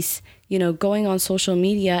peace, going on social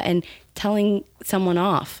media and telling someone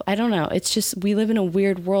off. I don't know. It's just, we live in a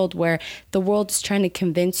weird world where the world is trying to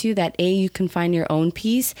convince you that you can find your own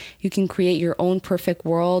peace. You can create your own perfect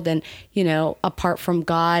world and, apart from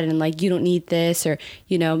God, and like, you don't need this, or,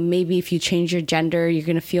 maybe if you change your gender, you're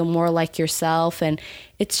going to feel more like yourself. And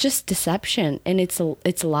it's just deception, and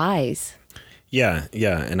it's lies. Yeah.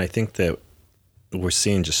 And I think that we're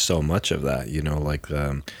seeing just so much of that, like,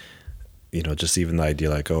 just even the idea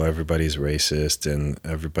like, oh, everybody's racist and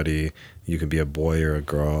everybody, you can be a boy or a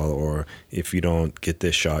girl, or if you don't get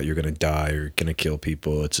this shot, you're going to die or you're going to kill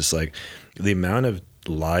people. It's just like the amount of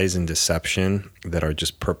lies and deception that are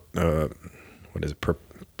just,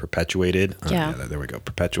 perpetuated. There we go.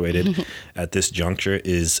 Perpetuated at this juncture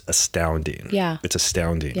is astounding. Yeah. It's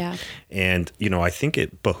astounding. Yeah. And, I think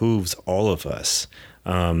it behooves all of us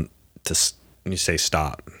to say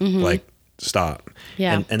stop. Like, stop.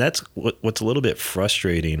 Yeah. And that's what's a little bit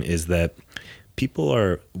frustrating is that people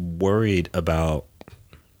are worried about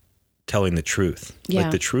telling the truth. Yeah.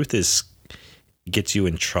 Like the truth gets you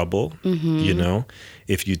in trouble,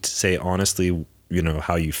 if you say honestly,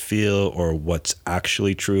 how you feel or what's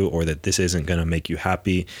actually true, or that this isn't going to make you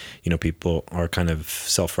happy. People are kind of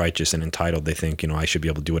self-righteous and entitled. They think, I should be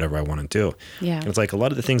able to do whatever I want to do. Yeah. And it's like a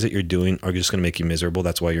lot of the things that you're doing are just going to make you miserable.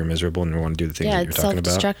 That's why you're miserable and you want to do the things that you're talking about.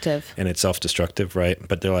 Yeah, it's self-destructive. And it's self-destructive, right?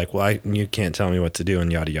 But they're like, well, you can't tell me what to do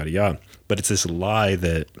and yada, yada, yada. But it's this lie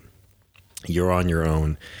that you're on your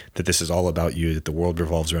own, that this is all about you, that the world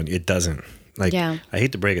revolves around you. It doesn't. Like, I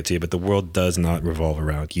hate to break it to you, but the world does not revolve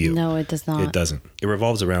around you. No, it does not. It doesn't. It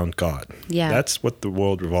revolves around God. Yeah. That's what the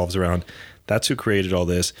world revolves around. That's who created all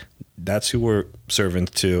this. That's who we're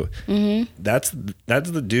servants to. That's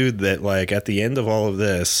the dude that, like, at the end of all of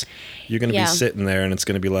this, you're going to be sitting there and it's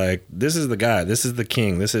going to be like, this is the guy. This is the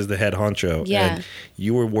king. This is the head honcho. Yeah. And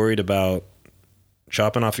you were worried about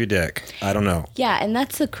chopping off your dick. I don't know. Yeah. And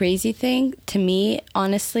that's the crazy thing to me,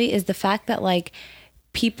 honestly, is the fact that, like,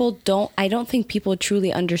 I don't think people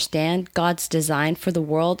truly understand God's design for the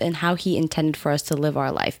world and how he intended for us to live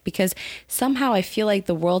our life, because somehow I feel like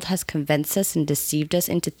the world has convinced us and deceived us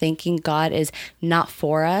into thinking God is not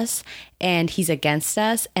for us and he's against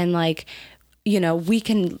us. And like, we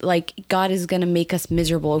can, like, God is going to make us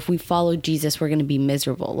miserable. If we follow Jesus, we're going to be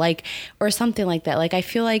miserable, like, or something like that. Like, I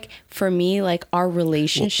feel like for me, like, our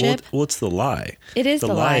relationship. Well, it's the lie. It is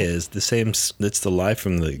the lie. Is the same. It's the lie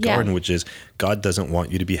from the garden, which is God doesn't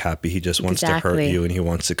want you to be happy. He just wants to hurt you, and he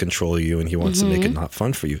wants to control you, and he wants to make it not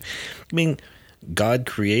fun for you. I mean, God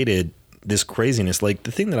created this craziness. Like,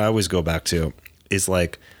 the thing that I always go back to is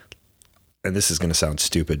like, and this is going to sound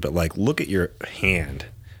stupid, but like, look at your hand.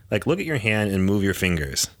 Like, look at your hand and move your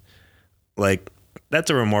fingers. Like, that's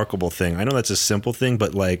a remarkable thing. I know that's a simple thing,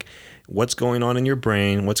 but like, what's going on in your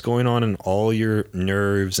brain, what's going on in all your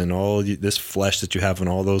nerves and all this flesh that you have in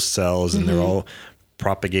all those cells, and they're all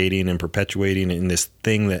propagating and perpetuating in this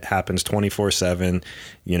thing that happens 24/7,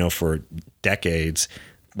 for decades.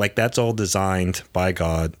 Like that's all designed by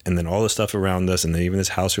God, and then all the stuff around us, and then even this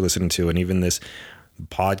house you're listening to, and even this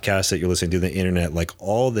podcast that you're listening to, the internet, like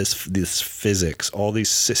all this physics, all these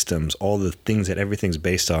systems, all the things that everything's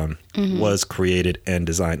based on was created and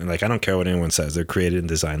designed. And like I don't care what anyone says, they're created and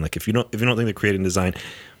designed. Like if you don't think they're created and designed,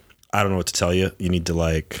 I don't know what to tell you. You need to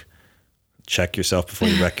like check yourself before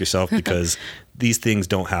you wreck yourself, because these things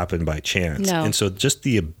don't happen by chance. No. And so just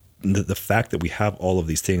the fact that we have all of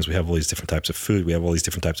these things, we have all these different types of food, we have all these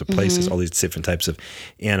different types of places, all these different types of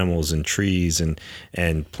animals and trees and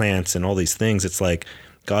plants and all these things. It's like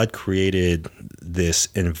God created this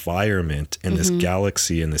environment and this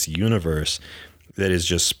galaxy and this universe that is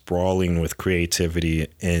just sprawling with creativity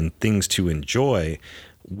and things to enjoy,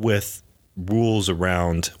 with rules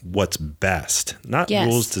around what's best, not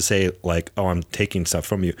rules to say like, oh, I'm taking stuff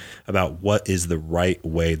from you, about what is the right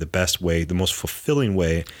way, the best way, the most fulfilling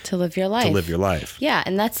way to live your life. Yeah.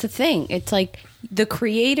 And that's the thing. It's like the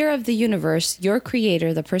creator of the universe, your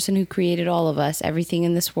creator, the person who created all of us, everything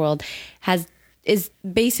in this world, is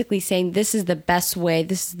basically saying this is the best way.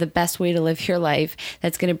 This is the best way to live your life.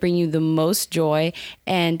 That's going to bring you the most joy,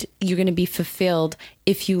 and you're going to be fulfilled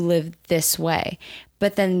if you live this way.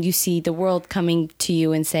 But then you see the world coming to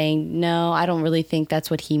you and saying, no, I don't really think that's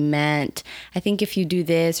what he meant. I think if you do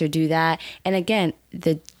this or do that. And again,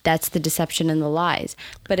 that's the deception and the lies.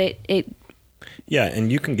 But it yeah,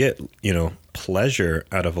 and you can get, pleasure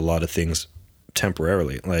out of a lot of things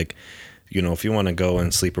temporarily. Like, if you want to go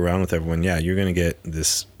and sleep around with everyone, yeah, you're going to get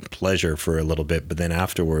this pleasure for a little bit, but then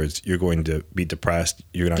afterwards you're going to be depressed.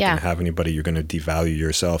 You're not going to have anybody. You're going to devalue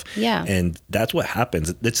yourself. Yeah. And that's what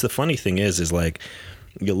happens. It's the funny thing is like,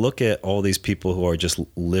 you look at all these people who are just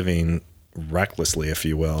living recklessly, if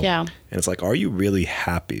you will. Yeah. And it's like, are you really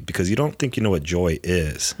happy? Because you don't think you know what joy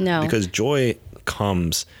is. No. Because joy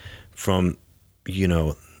comes from,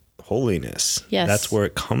 holiness. Yes. That's where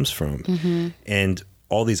it comes from. And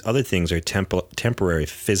all these other things are temporary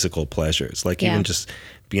physical pleasures, like even just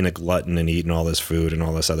being a glutton and eating all this food and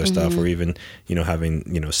all this other stuff, or even,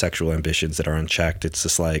 having, sexual ambitions that are unchecked. It's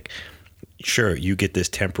just like, sure, you get this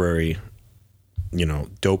temporary,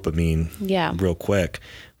 dopamine real quick,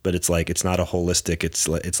 but it's like, it's not a holistic,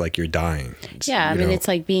 it's like you're dying. It's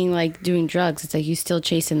like being like doing drugs. It's like you still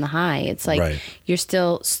chasing the high. It's like your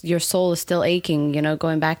soul is still aching,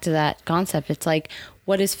 going back to that concept. It's like,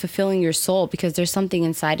 what is fulfilling your soul? Because there's something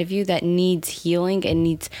inside of you that needs healing and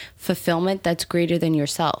needs fulfillment that's greater than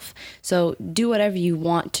yourself. So do whatever you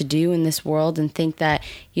want to do in this world and think that,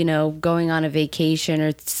 going on a vacation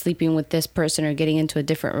or sleeping with this person or getting into a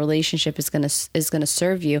different relationship is going to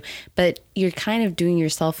serve you. But you're kind of doing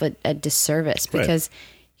yourself a disservice, because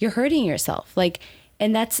you're hurting yourself. Like,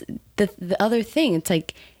 and that's the other thing. It's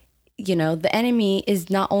like, the enemy is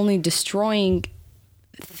not only destroying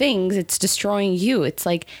things, it's destroying you. It's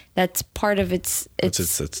like that's part of its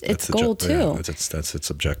goal too. Yeah, that's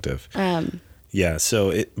its objective.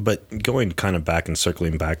 But going kind of back and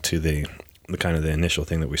circling back to the kind of the initial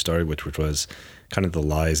thing that we started with, which was kind of the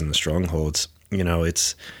lies and the strongholds.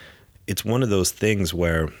 It's one of those things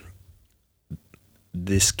where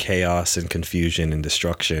this chaos and confusion and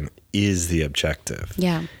destruction is the objective.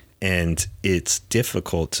 Yeah, and it's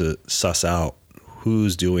difficult to suss out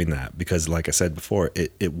who's doing that, because like I said before,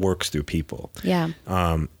 it works through people. Yeah.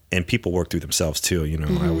 And people work through themselves too.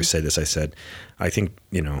 I always say this, I think,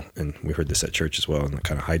 and we heard this at church as well, and I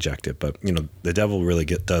kind of hijacked it, but the devil really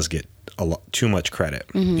does get a lot too much credit.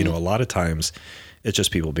 A lot of times it's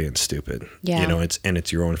just people being stupid. Yeah.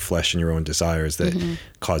 It's your own flesh and your own desires that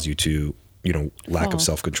cause you to, lack of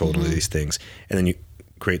self-control and all these things. And then you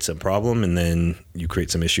create some problem, and then you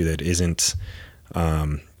create some issue that isn't,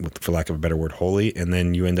 for lack of a better word, holy. And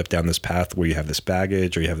then you end up down this path where you have this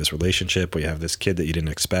baggage, or you have this relationship, or you have this kid that you didn't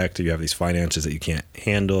expect, or you have these finances that you can't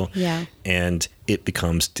handle. Yeah. And it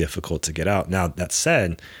becomes difficult to get out. Now, that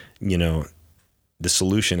said, the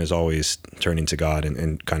solution is always turning to God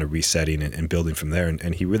and kind of resetting and building from there.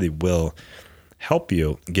 And he really will help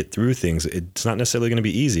you get through things. It's not necessarily going to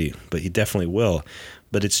be easy, but he definitely will.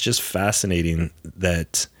 But it's just fascinating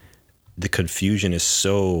that the confusion is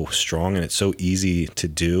so strong and it's so easy to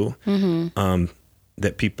do,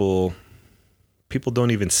 that people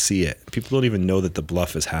don't even see it. People don't even know that the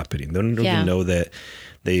bluff is happening. They don't even know that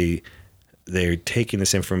they're taking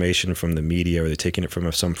this information from the media, or they're taking it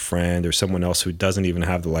from some friend or someone else who doesn't even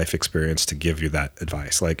have the life experience to give you that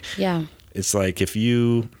advice. Like, it's like if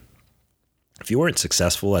you weren't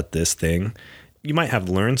successful at this thing, you might have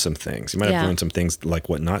learned some things. You might have learned some things like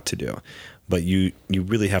what not to do. But you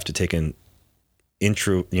really have to take an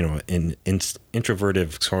introvertive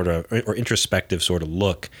sort of, or introspective sort of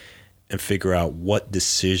look and figure out what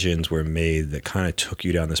decisions were made that kind of took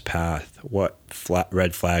you down this path. What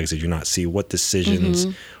red flags did you not see? What decisions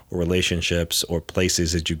or relationships or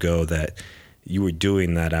places did you go that you were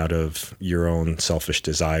doing that out of your own selfish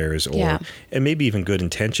desires, or and maybe even good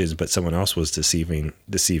intentions, but someone else was deceiving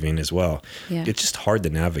as well. Yeah. It's just hard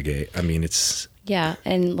to navigate. I mean, it's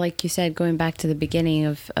and like you said, going back to the beginning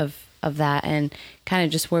of that, and kind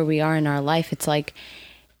of just where we are in our life, it's like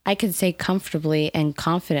I can say comfortably and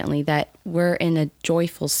confidently that we're in a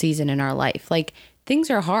joyful season in our life. Like, things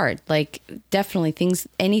are hard. Like, definitely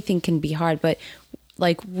anything can be hard, but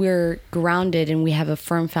like, we're grounded and we have a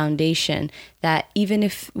firm foundation that even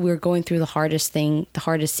if we're going through the hardest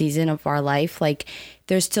season of our life, like,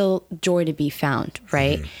 there's still joy to be found.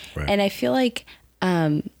 Right. Right. And I feel like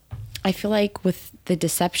with the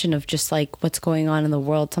deception of just like what's going on in the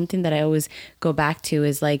world, something that I always go back to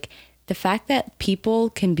is like the fact that people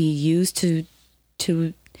can be used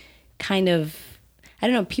to kind of, I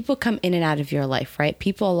don't know, people come in and out of your life, right?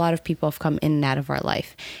 A lot of people have come in and out of our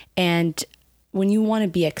life. And when you want to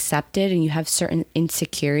be accepted and you have certain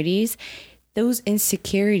insecurities, those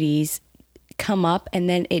insecurities come up and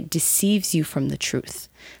then it deceives you from the truth.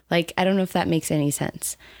 Like, I don't know if that makes any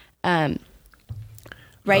sense.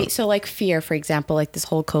 Right. So like fear, for example, like this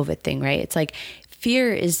whole COVID thing, right? It's like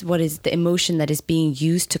fear is what is the emotion that is being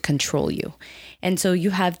used to control you. And so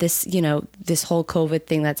you have this, this whole COVID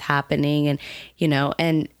thing that's happening, and,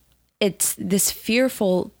 and it's this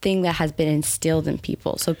fearful thing that has been instilled in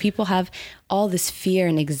people. So people have all this fear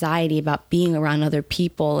and anxiety about being around other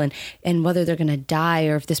people and whether they're going to die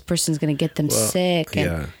or if this person's going to get them sick.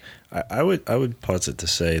 I would posit to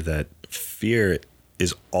say that fear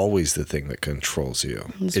is always the thing that controls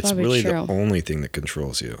you. It's really true. The only thing that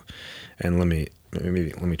controls you. And let me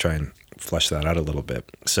try and flesh that out a little bit.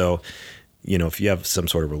 So, if you have some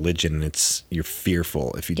sort of religion and you're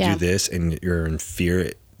fearful, if you do this and you're in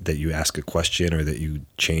fear that you ask a question or that you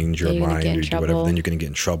change your mind or do whatever, then you're going to get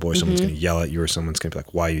in trouble, or someone's going to yell at you, or someone's going to be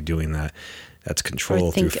like, why are you doing that? That's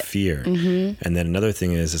control through fear. And then another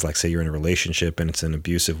thing is like, say you're in a relationship and it's an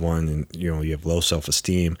abusive one, and you have low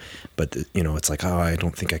self-esteem, but it's like, oh, I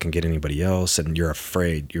don't think I can get anybody else, and you're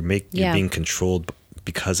afraid. You're being controlled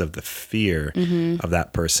because of the fear of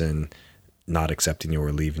that person not accepting you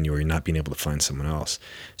or leaving you, or you're not being able to find someone else.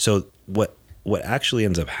 So what actually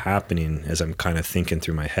ends up happening, as I'm kind of thinking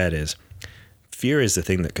through my head, is fear is the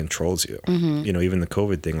thing that controls you. Even the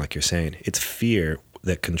COVID thing, like you're saying, it's fear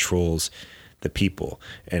that controls the people.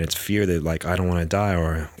 And it's fear that, like, I don't want to die,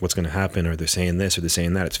 or what's going to happen, or they're saying this or they're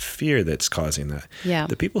saying that. It's fear that's causing that. Yeah.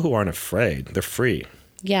 The people who aren't afraid, they're free.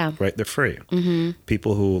 Yeah. Right? They're free.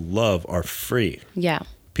 People who love are free. Yeah.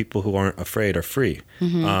 People who aren't afraid are free.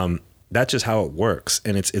 That's just how it works.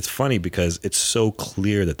 And it's funny because it's so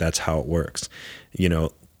clear that that's how it works.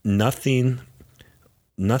 Nothing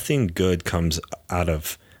good comes out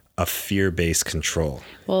of a fear-based control.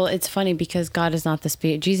 Well, it's funny because God is not the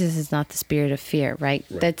spirit. Jesus is not the spirit of fear, right?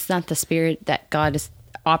 That's not the spirit that God is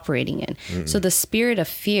operating in. So the spirit of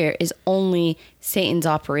fear is only Satan's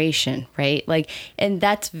operation, right? Like, and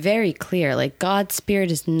that's very clear. Like, God's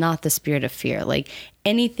spirit is not the spirit of fear. Like,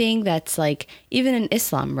 anything that's like, even in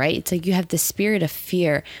Islam, right? It's like you have the spirit of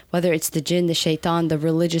fear, whether it's the jinn, the shaitan, the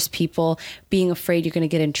religious people being afraid you're going to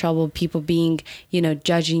get in trouble, people being,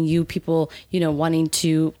 judging you, people, wanting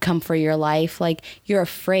to come for your life. Like, you're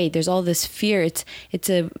afraid. There's all this fear. It's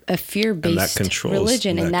a fear-based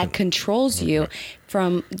religion, and that controls you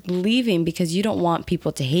from leaving, because you don't want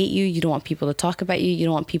people to hate you. You don't want people to talk about you. You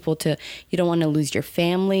don't want you don't want to lose your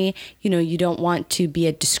family. You don't want to be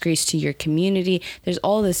a disgrace to your community. There's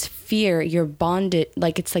all this fear. You're bonded,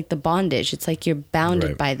 like, it's like the bondage. It's like you're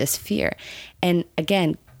bounded by this fear. And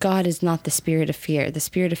again, God is not the spirit of fear. The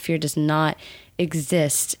spirit of fear does not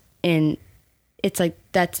exist it's like,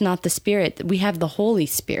 that's not the spirit. We have the Holy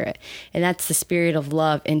Spirit, and that's the spirit of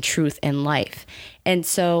love and truth and life. And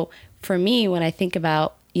so for me, when I think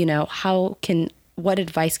about, what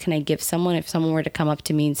advice can I give someone if someone were to come up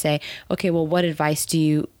to me and say, okay, well, what advice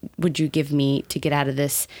would you give me to get out of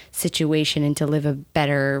this situation and to live a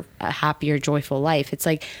better, happier, joyful life? It's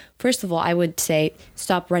like, first of all, I would say,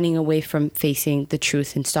 stop running away from facing the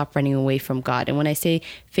truth and stop running away from God. And when I say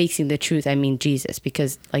facing the truth, I mean Jesus,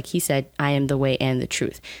 because like he said, I am the way and the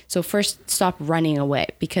truth. So first, stop running away,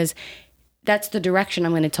 because that's the direction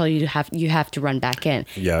I'm going to tell you you have to run back in.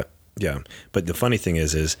 Yeah. Yeah. But the funny thing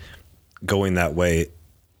is going that way,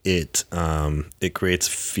 it creates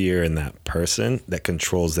fear in that person that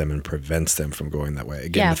controls them and prevents them from going that way.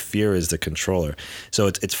 Again, the fear is the controller. So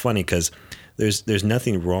it's funny because there's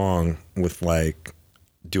nothing wrong with, like,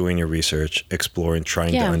 doing your research, exploring,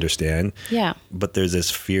 trying to understand. Yeah. But there's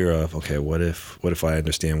this fear of, okay, what if I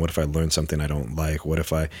understand? What if I learn something I don't like? What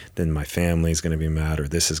if then my family's going to be mad, or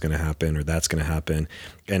this is going to happen, or that's going to happen?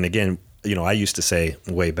 And again, I used to say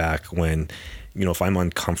way back when, if I'm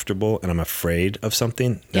uncomfortable and I'm afraid of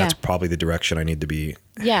something, that's probably the direction I need to be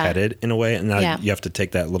headed in a way. And you have to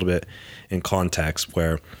take that a little bit in context,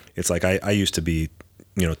 where it's like, I used to be,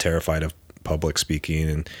 terrified of public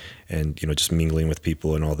speaking and just mingling with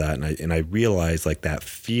people and all that, and I realized like that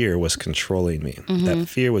fear was controlling me. That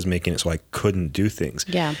fear was making it so I couldn't do things.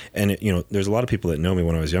 And there's a lot of people that know me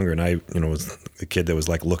when I was younger, and I was a kid that was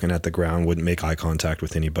like looking at the ground, wouldn't make eye contact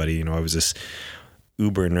with anybody. I was this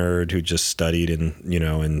uber nerd who just studied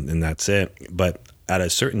and that's it. But at a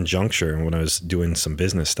certain juncture, when I was doing some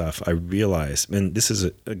business stuff, I realized, and this is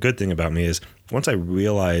a good thing about me, is once I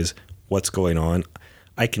realize what's going on,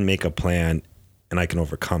 I can make a plan and I can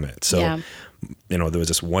overcome it. So, there was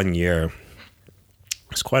this one year,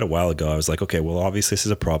 it's quite a while ago. I was like, okay, well, obviously this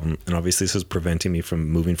is a problem, and obviously this is preventing me from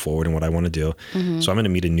moving forward in what I want to do. So I'm going to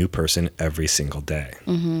meet a new person every single day.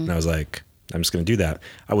 And I was like, I'm just going to do that.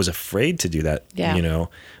 I was afraid to do that,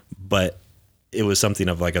 but it was something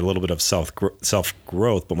of like a little bit of self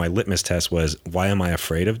growth. But my litmus test was, why am I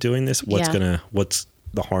afraid of doing this? What's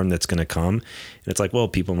the harm that's going to come? And it's like, well,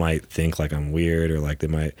 people might think like I'm weird, or like they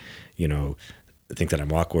might, think that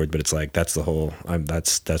I'm awkward, but it's like, that's the whole,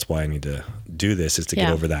 that's why I need to do this, is to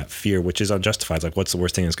get over that fear, which is unjustified. It's like, what's the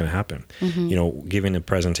worst thing that's going to happen? Giving a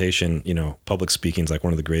presentation, public speaking is like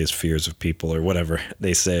one of the greatest fears of people, or whatever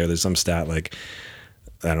they say, or there's some stat, like,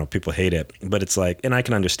 I don't know, people hate it, but it's like, and I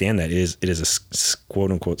can understand that it is a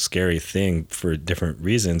quote unquote scary thing for different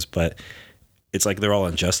reasons, but it's like, they're all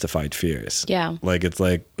unjustified fears. Like, it's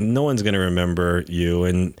like, no one's going to remember you,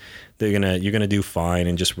 and you're going to do fine,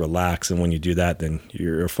 and just relax. And when you do that, then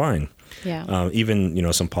you're fine.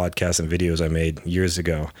 Even, some podcasts and videos I made years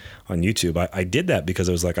ago on YouTube, I did that because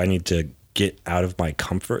I was like, I need to get out of my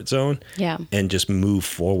comfort zone and just move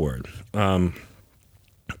forward.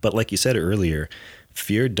 But like you said earlier,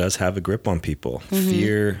 fear does have a grip on people.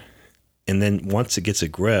 Fear. And then once it gets a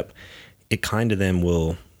grip, it kind of then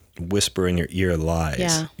will whisper in your ear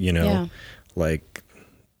lies, like,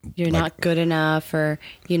 you're not good enough, or,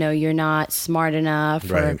 you're not smart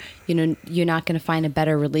enough, or, you're not going to find a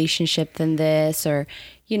better relationship than this, or,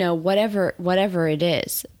 whatever it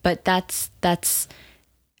is. But that's,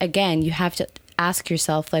 again, you have to ask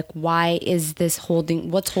yourself, like, why is this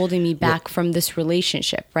what's holding me back from this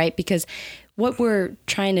relationship? Right. Because what we're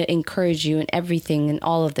trying to encourage you in everything and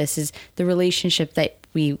all of this is the relationship that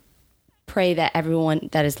we pray that everyone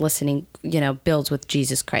that is listening, builds with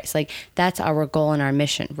Jesus Christ. Like, that's our goal and our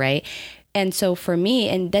mission, right? And so for me,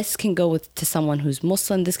 and this can go to someone who's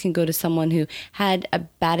Muslim, this can go to someone who had a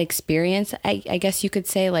bad experience, I guess you could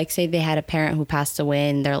say, like, say they had a parent who passed away,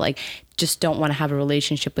 and they're like, just don't want to have a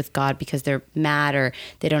relationship with God because they're mad, or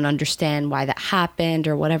they don't understand why that happened,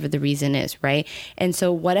 or whatever the reason is, right? And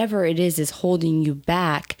so whatever it is holding you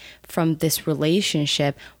back from this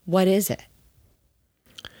relationship, what is it?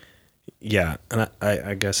 Yeah. And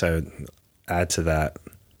I guess I would add to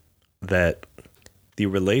that the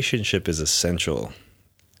relationship is essential.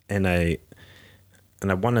 And I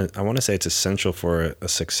want to say it's essential for a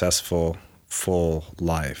successful, full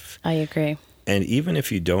life. I agree. And even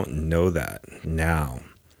if you don't know that now,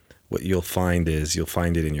 what you'll find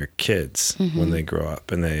it in your kids when they grow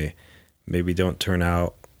up, and they maybe don't turn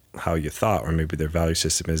out how you thought, or maybe their value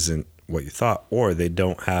system isn't what you thought, or they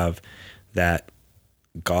don't have that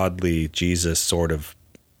godly Jesus sort of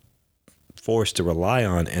force to rely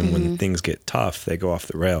on, and when things get tough, they go off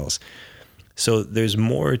the rails. So there's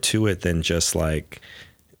more to it than just like,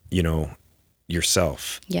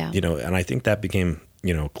 yourself. And I think that became,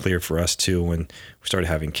 clear for us too when we started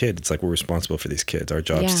having kids. It's like, we're responsible for these kids. Our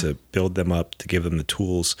job is to build them up, to give them the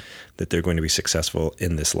tools that they're going to be successful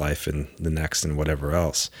in this life and the next and whatever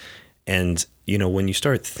else. And, when you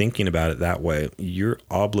start thinking about it that way, you're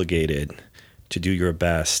obligated to do your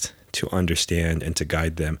best to understand and to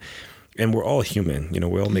guide them. And we're all human,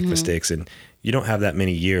 we all make mistakes, and you don't have that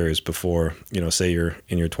many years before, say you're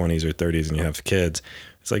in your 20s or 30s and you have kids.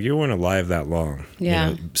 It's like, you weren't alive that long.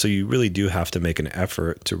 So you really do have to make an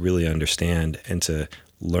effort to really understand and to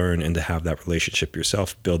learn and to have that relationship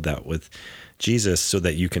yourself, build that with Jesus, so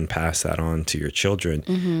that you can pass that on to your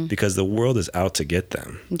children, because the world is out to get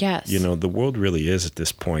them. The world really is at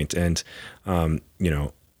this point. And,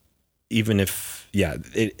 even if,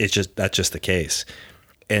 that's just the case.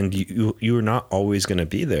 And you're not always going to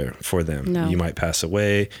be there for them. No. You might pass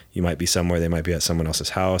away. You might be somewhere. They might be at someone else's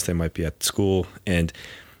house. They might be at school. And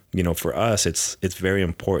for us, it's very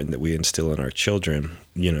important that we instill in our children,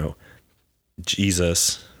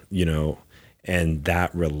 Jesus, and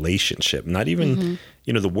that relationship, not even,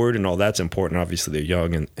 the word and all that's important. Obviously they're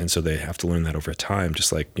young and so they have to learn that over time.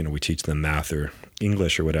 Just like, we teach them math or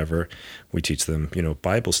English or whatever, we teach them,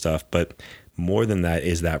 Bible stuff, but more than that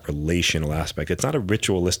is that relational aspect. It's not a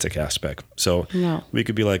ritualistic aspect. So we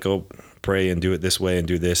could be like, oh, pray and do it this way and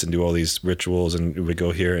do this and do all these rituals and we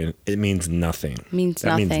go here and it means nothing. Means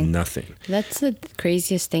nothing. That's the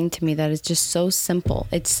craziest thing to me, that is just so simple.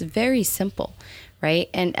 It's very simple, right?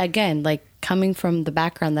 And again, like coming from the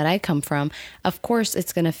background that I come from, of course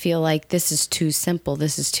it's going to feel like this is too simple.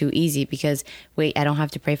 This is too easy because wait, I don't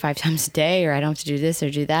have to pray 5 times a day, or I don't have to do this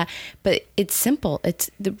or do that. But it's simple.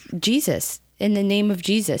 It's Jesus. In the name of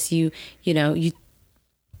Jesus, it's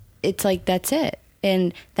like, that's it.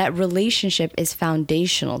 And that relationship is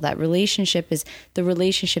foundational. That relationship is the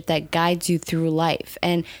relationship that guides you through life.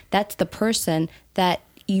 And that's the person that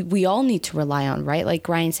we all need to rely on, right? Like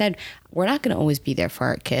Ryan said, we're not going to always be there for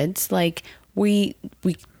our kids. Like we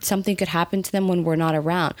something could happen to them when we're not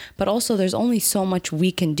around. But also there's only so much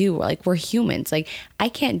we can do. Like we're humans. Like I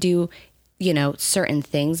can't do certain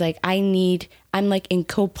things. Like I'm like in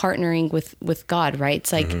co-partnering with God, right?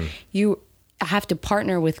 It's like I have to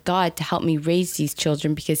partner with God to help me raise these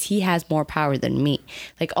children because he has more power than me.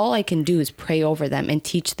 Like all I can do is pray over them and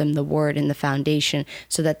teach them the word and the foundation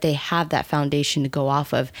so that they have that foundation to go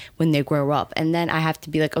off of when they grow up. And then I have to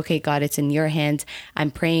be like, okay, God, it's in your hands.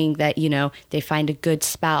 I'm praying that, they find a good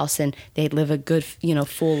spouse and they live a good,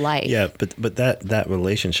 full life. Yeah. But that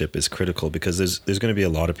relationship is critical because there's going to be a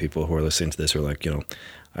lot of people who are listening to this who are like,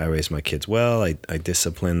 I raise my kids well. I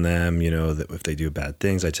discipline them, that if they do bad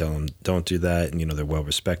things, I tell them don't do that. And, they're well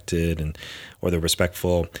respected or they're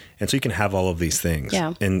respectful. And so you can have all of these things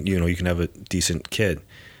and, you can have a decent kid.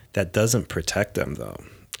 That doesn't protect them though.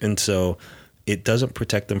 And so it doesn't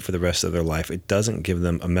protect them for the rest of their life. It doesn't give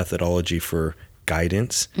them a methodology for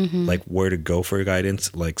guidance, like where to go for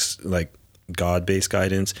guidance, like God-based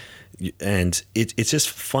guidance. And it's just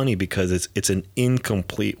funny because it's an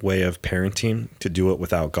incomplete way of parenting to do it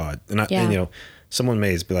without God. And someone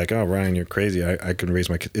may be like, oh, Ryan, you're crazy. I can raise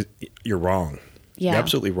my kid. You're wrong. Yeah. You're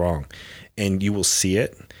absolutely wrong. And you will see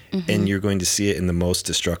it and you're going to see it in the most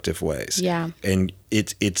destructive ways. Yeah. And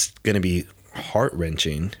it's going to be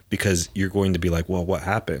heart-wrenching because you're going to be like, well, what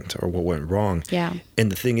happened or what went wrong? Yeah.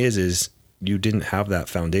 And the thing is you didn't have that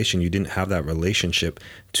foundation. You didn't have that relationship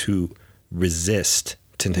to resist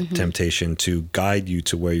temptation, to guide you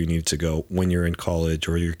to where you need to go when you're in college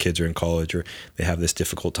or your kids are in college or they have this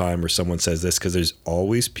difficult time or someone says this, because there's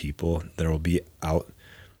always people that will be out.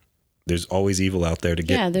 There's always evil out there to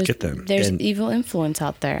get them. There's evil influence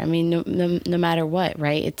out there. I mean, no matter what,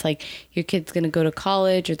 right? It's like your kid's going to go to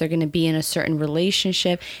college or they're going to be in a certain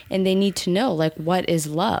relationship and they need to know like what is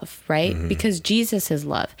love, right? Because Jesus is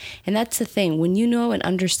love. And that's the thing. When you know and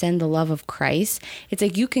understand the love of Christ, it's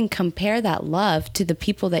like you can compare that love to the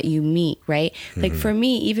people that you meet, right? Like for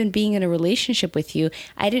me, even being in a relationship with you,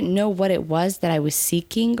 I didn't know what it was that I was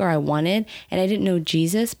seeking or I wanted, and I didn't know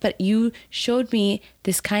Jesus, but you showed me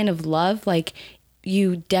this kind of love, like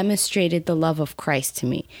you demonstrated the love of Christ to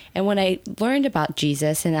me. And when I learned about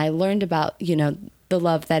Jesus and I learned about, the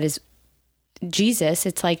love that is Jesus,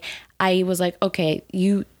 it's like, I was like, okay,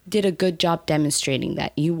 you did a good job demonstrating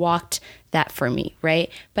that. You walked that for me, right?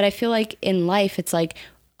 But I feel like in life, it's like,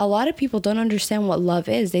 a lot of people don't understand what love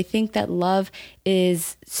is. They think that love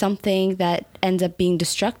is something that ends up being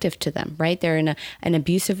destructive to them, right? They're in an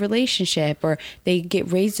abusive relationship or they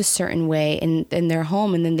get raised a certain way in their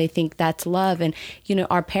home and then they think that's love. And,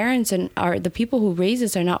 our parents and the people who raise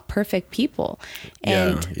us are not perfect people.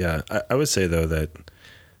 And yeah. I would say, though, that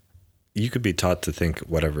you could be taught to think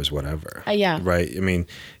whatever is whatever. Yeah. Right? I mean,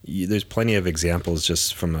 there's plenty of examples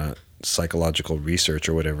just from a psychological research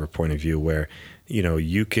or whatever point of view where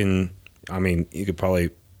you could probably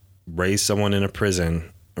raise someone in a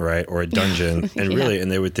prison, right, or a dungeon, and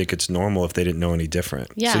and they would think it's normal if they didn't know any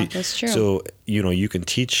different. Yeah, that's true. So, you can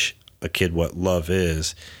teach a kid what love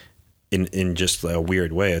is in just a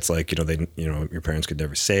weird way. It's like, your parents could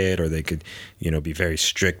never say it, or they could, be very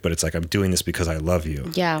strict, but it's like, I'm doing this because I love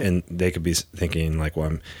you. Yeah. And they could be thinking like, well,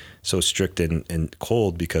 I'm so strict and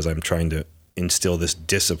cold because I'm trying to instill this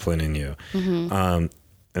discipline in you.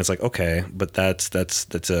 And it's like, okay, but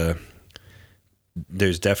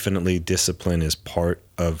there's definitely discipline is part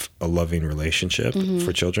of a loving relationship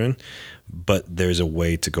for children, but there's a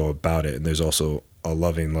way to go about it. And there's also a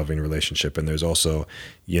loving relationship. And there's also,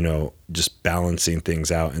 just balancing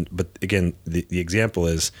things out. But again, the example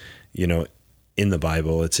is, in the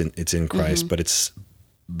Bible, it's in Christ,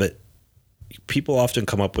 but people often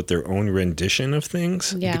come up with their own rendition of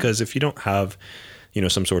things, Yeah. because if you don't have,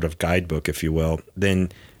 some sort of guidebook, if you will, then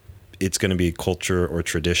it's going to be culture or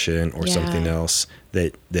tradition or something else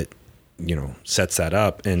that sets that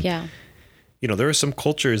up. And, there are some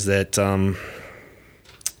cultures that,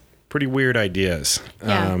 pretty weird ideas.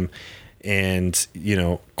 Yeah. And,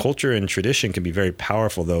 culture and tradition can be very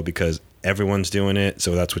powerful though, because everyone's doing it.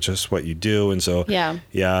 So that's just what you do. And so,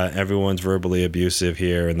 everyone's verbally abusive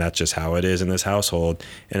here, and that's just how it is in this household.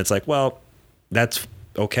 And it's like, well, that's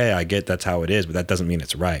okay. I get that's how it is, but that doesn't mean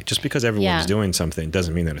it's right. Just because everyone's doing something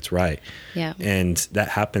doesn't mean that it's right. Yeah. And that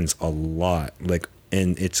happens a lot.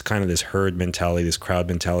 And it's kind of this herd mentality, this crowd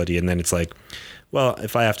mentality. And then it's like, well,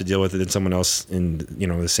 if I have to deal with it, then someone else in,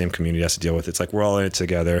 the same community has to deal with it. It's like, we're all in it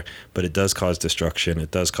together, but it does cause destruction.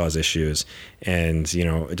 It does cause issues. And,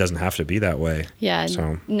 it doesn't have to be that way. Yeah.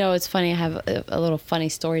 So. No, it's funny. I have a little funny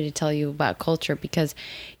story to tell you about culture, because,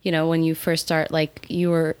 when you first start, like you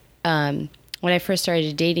were, when I first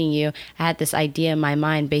started dating you, I had this idea in my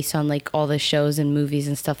mind based on like all the shows and movies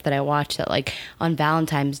and stuff that I watched, that like on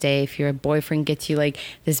Valentine's Day, if your boyfriend gets you like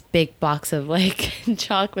this big box of like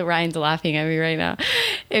chocolate, Ryan's laughing at me right now.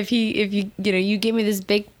 If you give me this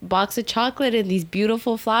big box of chocolate and these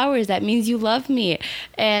beautiful flowers, that means you love me.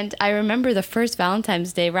 And I remember the first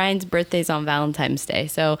Valentine's Day, Ryan's birthday's on Valentine's Day.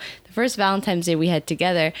 So the first Valentine's Day we had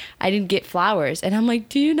together, I didn't get flowers. And I'm like,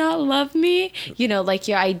 do you not love me? Like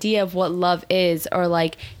your idea of what love is, or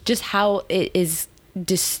like just how it is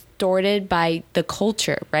distorted by the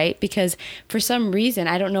culture, right? Because for some reason,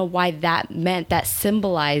 I don't know why that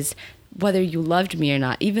symbolized whether you loved me or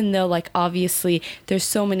not, even though like obviously there's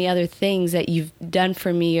so many other things that you've done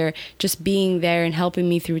for me, or just being there and helping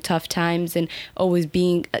me through tough times, and always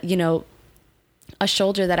being, a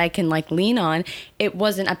shoulder that I can like lean on. It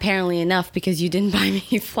wasn't apparently enough because you didn't buy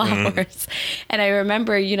me flowers. And I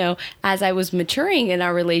remember, as I was maturing in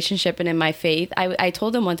our relationship and in my faith, I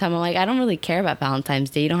told him one time, I'm like, I don't really care about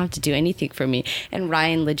Valentine's Day. You don't have to do anything for me. And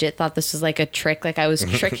Ryan legit thought this was like a trick, like I was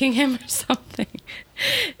tricking him or something.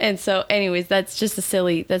 And so anyways, that's a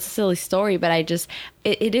silly story, but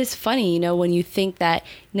it is funny, when you think that,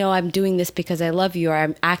 no, I'm doing this because I love you, or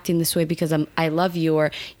I'm acting this way because I love you,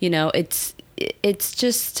 or, it's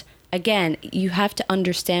just, again, you have to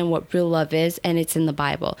understand what real love is, and it's in the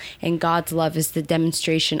Bible. And God's love is the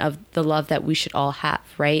demonstration of the love that we should all have,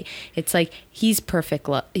 right? It's like He's perfect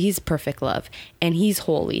love. He's perfect love, and He's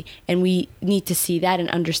holy, and we need to see that and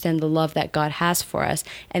understand the love that God has for us.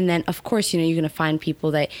 And then, of course, you're going to find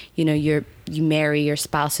people that you marry, your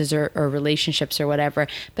spouses or relationships or whatever.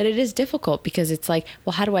 But it is difficult, because it's like,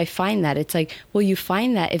 well, how do I find that? It's like, well, you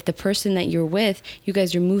find that if the person that you're with, you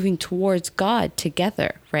guys are moving towards God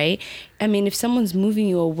together, right? I mean, if someone's moving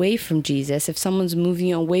you away from Jesus, if someone's moving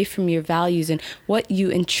you away from your values and what you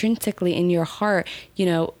intrinsically in your heart,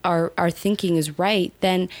 are thinking is right,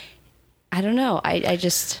 then I don't know. I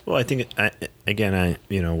just... Well, I think,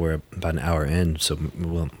 we're about an hour in, so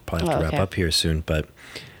we'll probably have to wrap up here soon, but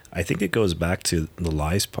I think it goes back to the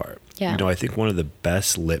lies part. Yeah. I think one of the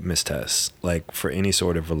best litmus tests, like for any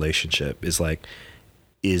sort of relationship, is like,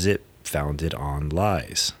 is it founded on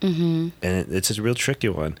lies? Mm-hmm. And it's a real tricky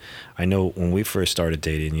one. I know when we first started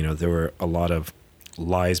dating, there were a lot of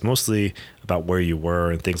lies, mostly about where you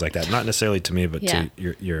were and things like that. Not necessarily to me, but to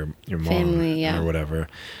your mom, family, or whatever.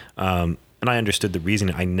 And I understood the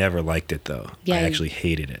reason. I never liked it though. I actually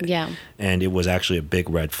hated it. Yeah. And it was actually a big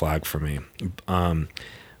red flag for me.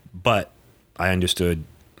 But I understood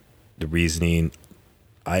the reasoning.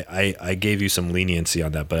 I gave you some leniency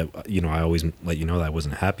on that, but I always let you know that I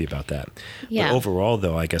wasn't happy about that. Yeah. But overall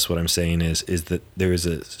though, I guess what I'm saying is that there is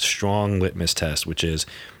a strong litmus test, which is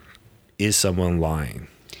someone lying?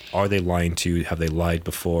 Are they lying to you? Have they lied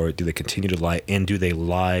before? Do they continue to lie? And do they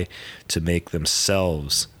lie to make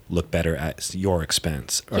themselves look better at your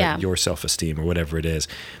expense, or your self-esteem, or whatever it is?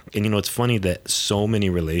 And, it's funny that so many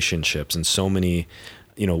relationships and so many,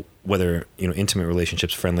 whether, intimate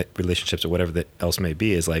relationships, friendly relationships, or whatever that else may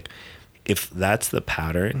be, is like, if that's the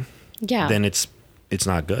pattern, then it's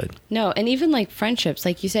not good. No, and even like friendships,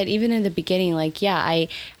 like you said, even in the beginning, like, I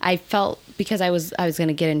felt, because I was going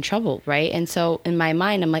to get in trouble, right? And so in my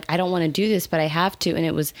mind, I'm like, I don't want to do this, but I have to. And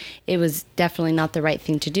it was definitely not the right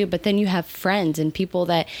thing to do. But then you have friends and people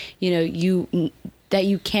that, that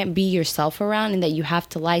you can't be yourself around, and that you have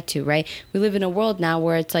to lie to, right? We live in a world now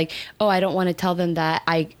where it's like, oh, I don't want to tell them that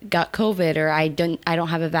I got COVID, or I don't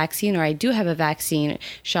have a vaccine, or I do have a vaccine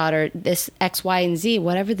shot, or this X, Y, and Z,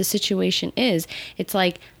 whatever the situation is. It's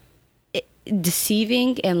like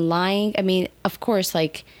deceiving and lying. I mean, of course,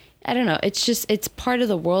 like, I don't know. It's just, it's part of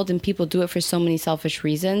the world, and people do it for so many selfish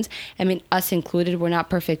reasons. I mean, us included, we're not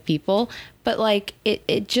perfect people, but like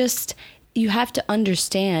it just, you have to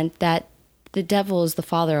understand that the devil is the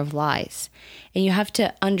father of lies. And you have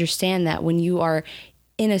to understand that when you are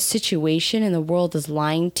in a situation and the world is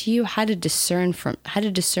lying to you, how to discern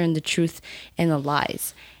the truth and the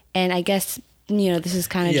lies. And I guess, this is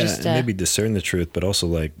kind of just maybe discern the truth, but also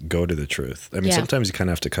like go to the truth. I mean, sometimes you kind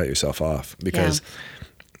of have to cut yourself off because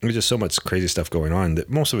there's just so much crazy stuff going on that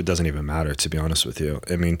most of it doesn't even matter, to be honest with you.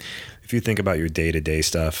 I mean, if you think about your day-to-day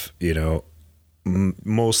stuff,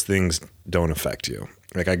 most things don't affect you.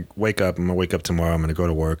 Like I'm going to wake up tomorrow, I'm going to go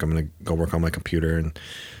to work, I'm going to go work on my computer and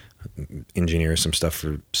engineer some stuff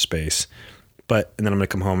for space. And then I'm going to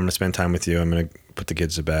come home, I'm going to spend time with you, I'm going to put the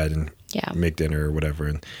kids to bed and make dinner or whatever.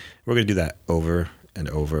 And we're going to do that over and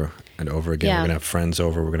over and over again. We're going to have friends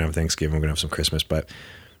over, we're going to have Thanksgiving, we're going to have some Christmas. But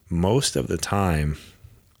most of the time,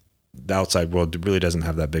 the outside world really doesn't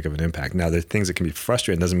have that big of an impact. Now, there are things that can be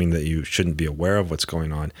frustrating. It doesn't mean that you shouldn't be aware of what's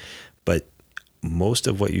going on. But most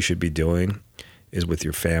of what you should be doing is with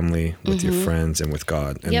your family, with your friends, and with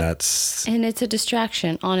God. And and it's a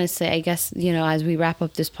distraction. Honestly, I guess, as we wrap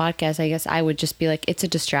up this podcast, I guess I would just be like, it's a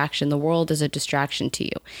distraction. The world is a distraction to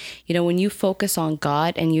you. When you focus on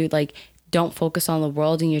God and you like don't focus on the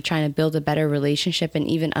world and you're trying to build a better relationship and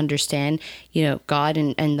even understand, God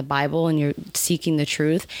and the Bible, and you're seeking the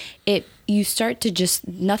truth, you start to just,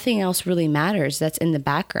 nothing else really matters that's in the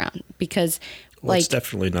background, because it's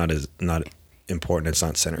definitely not important. It's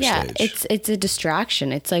not center stage. It's a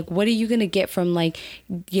distraction. It's like, what are you going to get from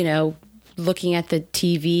looking at the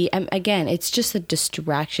TV? Again, it's just a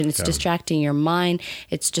distraction. It's distracting your mind.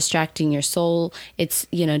 It's distracting your soul. It's,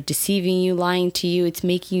 deceiving you, lying to you. It's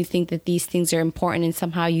making you think that these things are important, and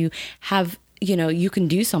somehow you have, you can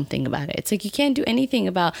do something about it. It's like, you can't do anything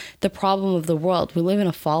about the problem of the world. We live in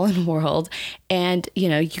a fallen world, and,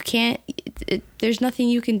 you can't, there's nothing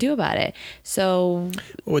you can do about it. So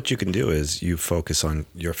what you can do is you focus on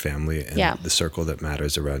your family and the circle that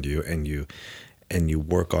matters around you, and you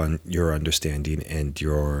work on your understanding and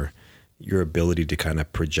your ability to kind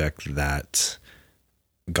of project that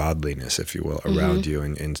godliness, if you will, around you,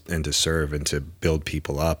 and to serve and to build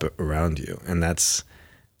people up around you. And that's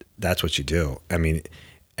what you do. I mean,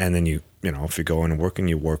 and then if you go in and work and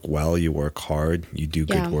you work well, you work hard, you do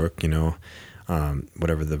good work,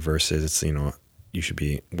 whatever the verse is, it's, you should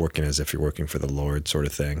be working as if you're working for the Lord, sort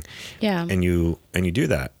of thing. Yeah. And you do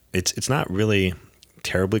that. It's not really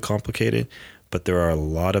terribly complicated, but there are a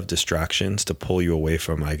lot of distractions to pull you away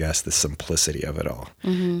from, I guess, the simplicity of it all.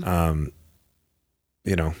 The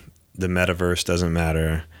metaverse doesn't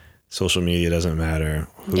matter. Social media doesn't matter.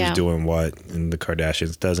 Who's doing what, and the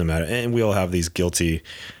Kardashians doesn't matter. And we all have these guilty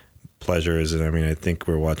pleasures. And I mean, I think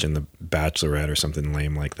we're watching The Bachelorette or something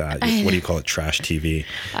lame like that. What do you call it? Trash TV.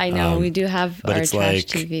 I know, we do have our trash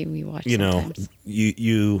TV we watch.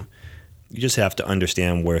 You just have to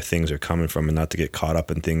understand where things are coming from and not to get caught up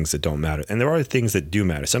in things that don't matter. And there are things that do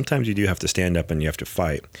matter. Sometimes you do have to stand up and you have to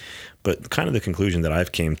fight. But kind of the conclusion that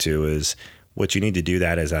I've came to is, what you need to do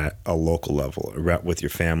that is at a local level, with your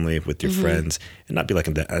family, with your friends, and not be like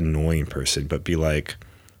an annoying person, but be like,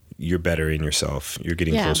 you're bettering yourself. You're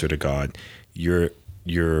getting closer to God. You're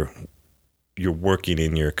working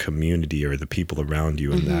in your community or the people around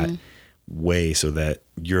you in that way, so that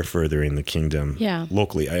you're furthering the kingdom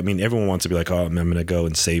locally. I mean, everyone wants to be like, oh, I'm going to go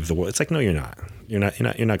and save the world. It's like, no, you're not. You're not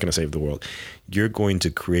going to save the world. You're going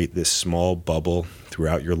to create this small bubble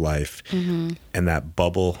throughout your life. And that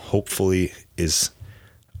bubble hopefully is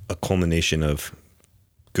a culmination of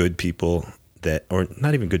good people or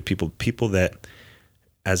not even good people that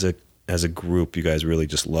as a group, you guys really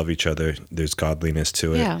just love each other. There's godliness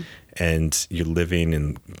to it, and you're living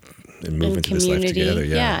and moving through this life together.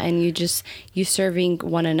 And you serving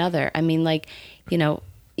one another. I mean, like,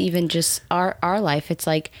 even just our life, it's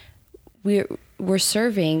like we're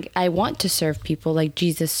serving. I want to serve people like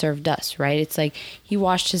Jesus served us, right? It's like he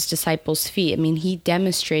washed his disciples' feet. I mean, he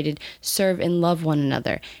demonstrated serve and love one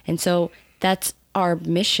another. And so that's our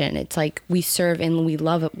mission. It's like we serve and we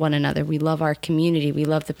love one another. We love our community. We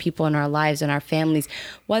love the people in our lives and our families.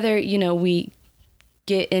 Whether, we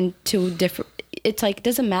get into different, it's like, it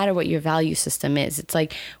doesn't matter what your value system is. It's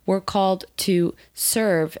like, we're called to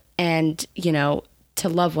serve and, to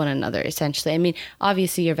love one another, essentially. I mean,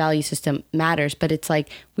 obviously your value system matters, but it's like,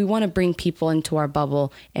 we want to bring people into our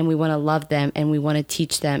bubble, and we want to love them, and we want to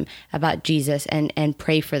teach them about Jesus and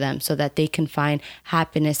pray for them so that they can find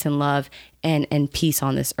happiness and love and peace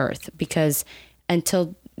on this earth. Because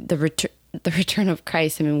until the return of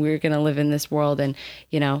Christ, I mean, we're going to live in this world, and,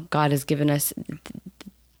 God has given us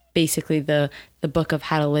basically the book of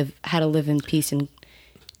how to live in peace. And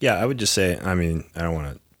yeah, I would just say, I mean, I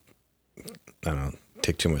don't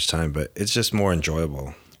take too much time, but it's just more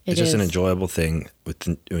enjoyable. It's just an enjoyable thing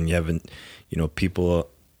when you have, people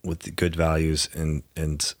with good values and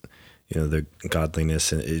the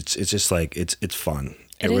godliness, and it's just like it's fun.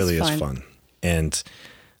 It really is fun, and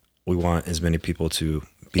we want as many people to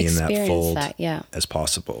be in that fold as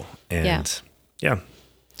possible. And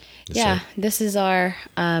this is our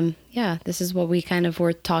this is what we kind of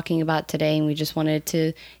were talking about today, and we just wanted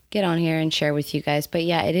to get on here and share with you guys. But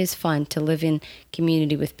yeah, it is fun to live in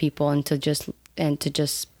community with people and to just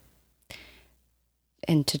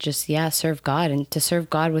serve God and to serve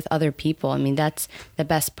God with other people. I mean, that's the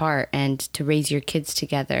best part. And to raise your kids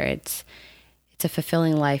together, it's a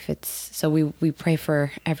fulfilling life. So we pray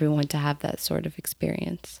for everyone to have that sort of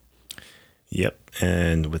experience. Yep.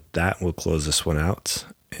 And with that, we'll close this one out,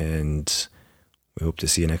 and we hope to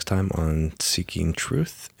see you next time on Seeking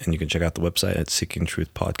Truth. And you can check out the website at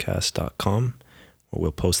seekingtruthpodcast.com, where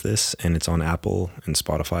we'll post this, and it's on Apple and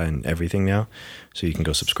Spotify and everything now. So you can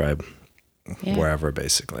go subscribe wherever,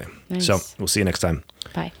 basically. Nice. So we'll see you next time.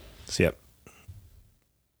 Bye. See ya.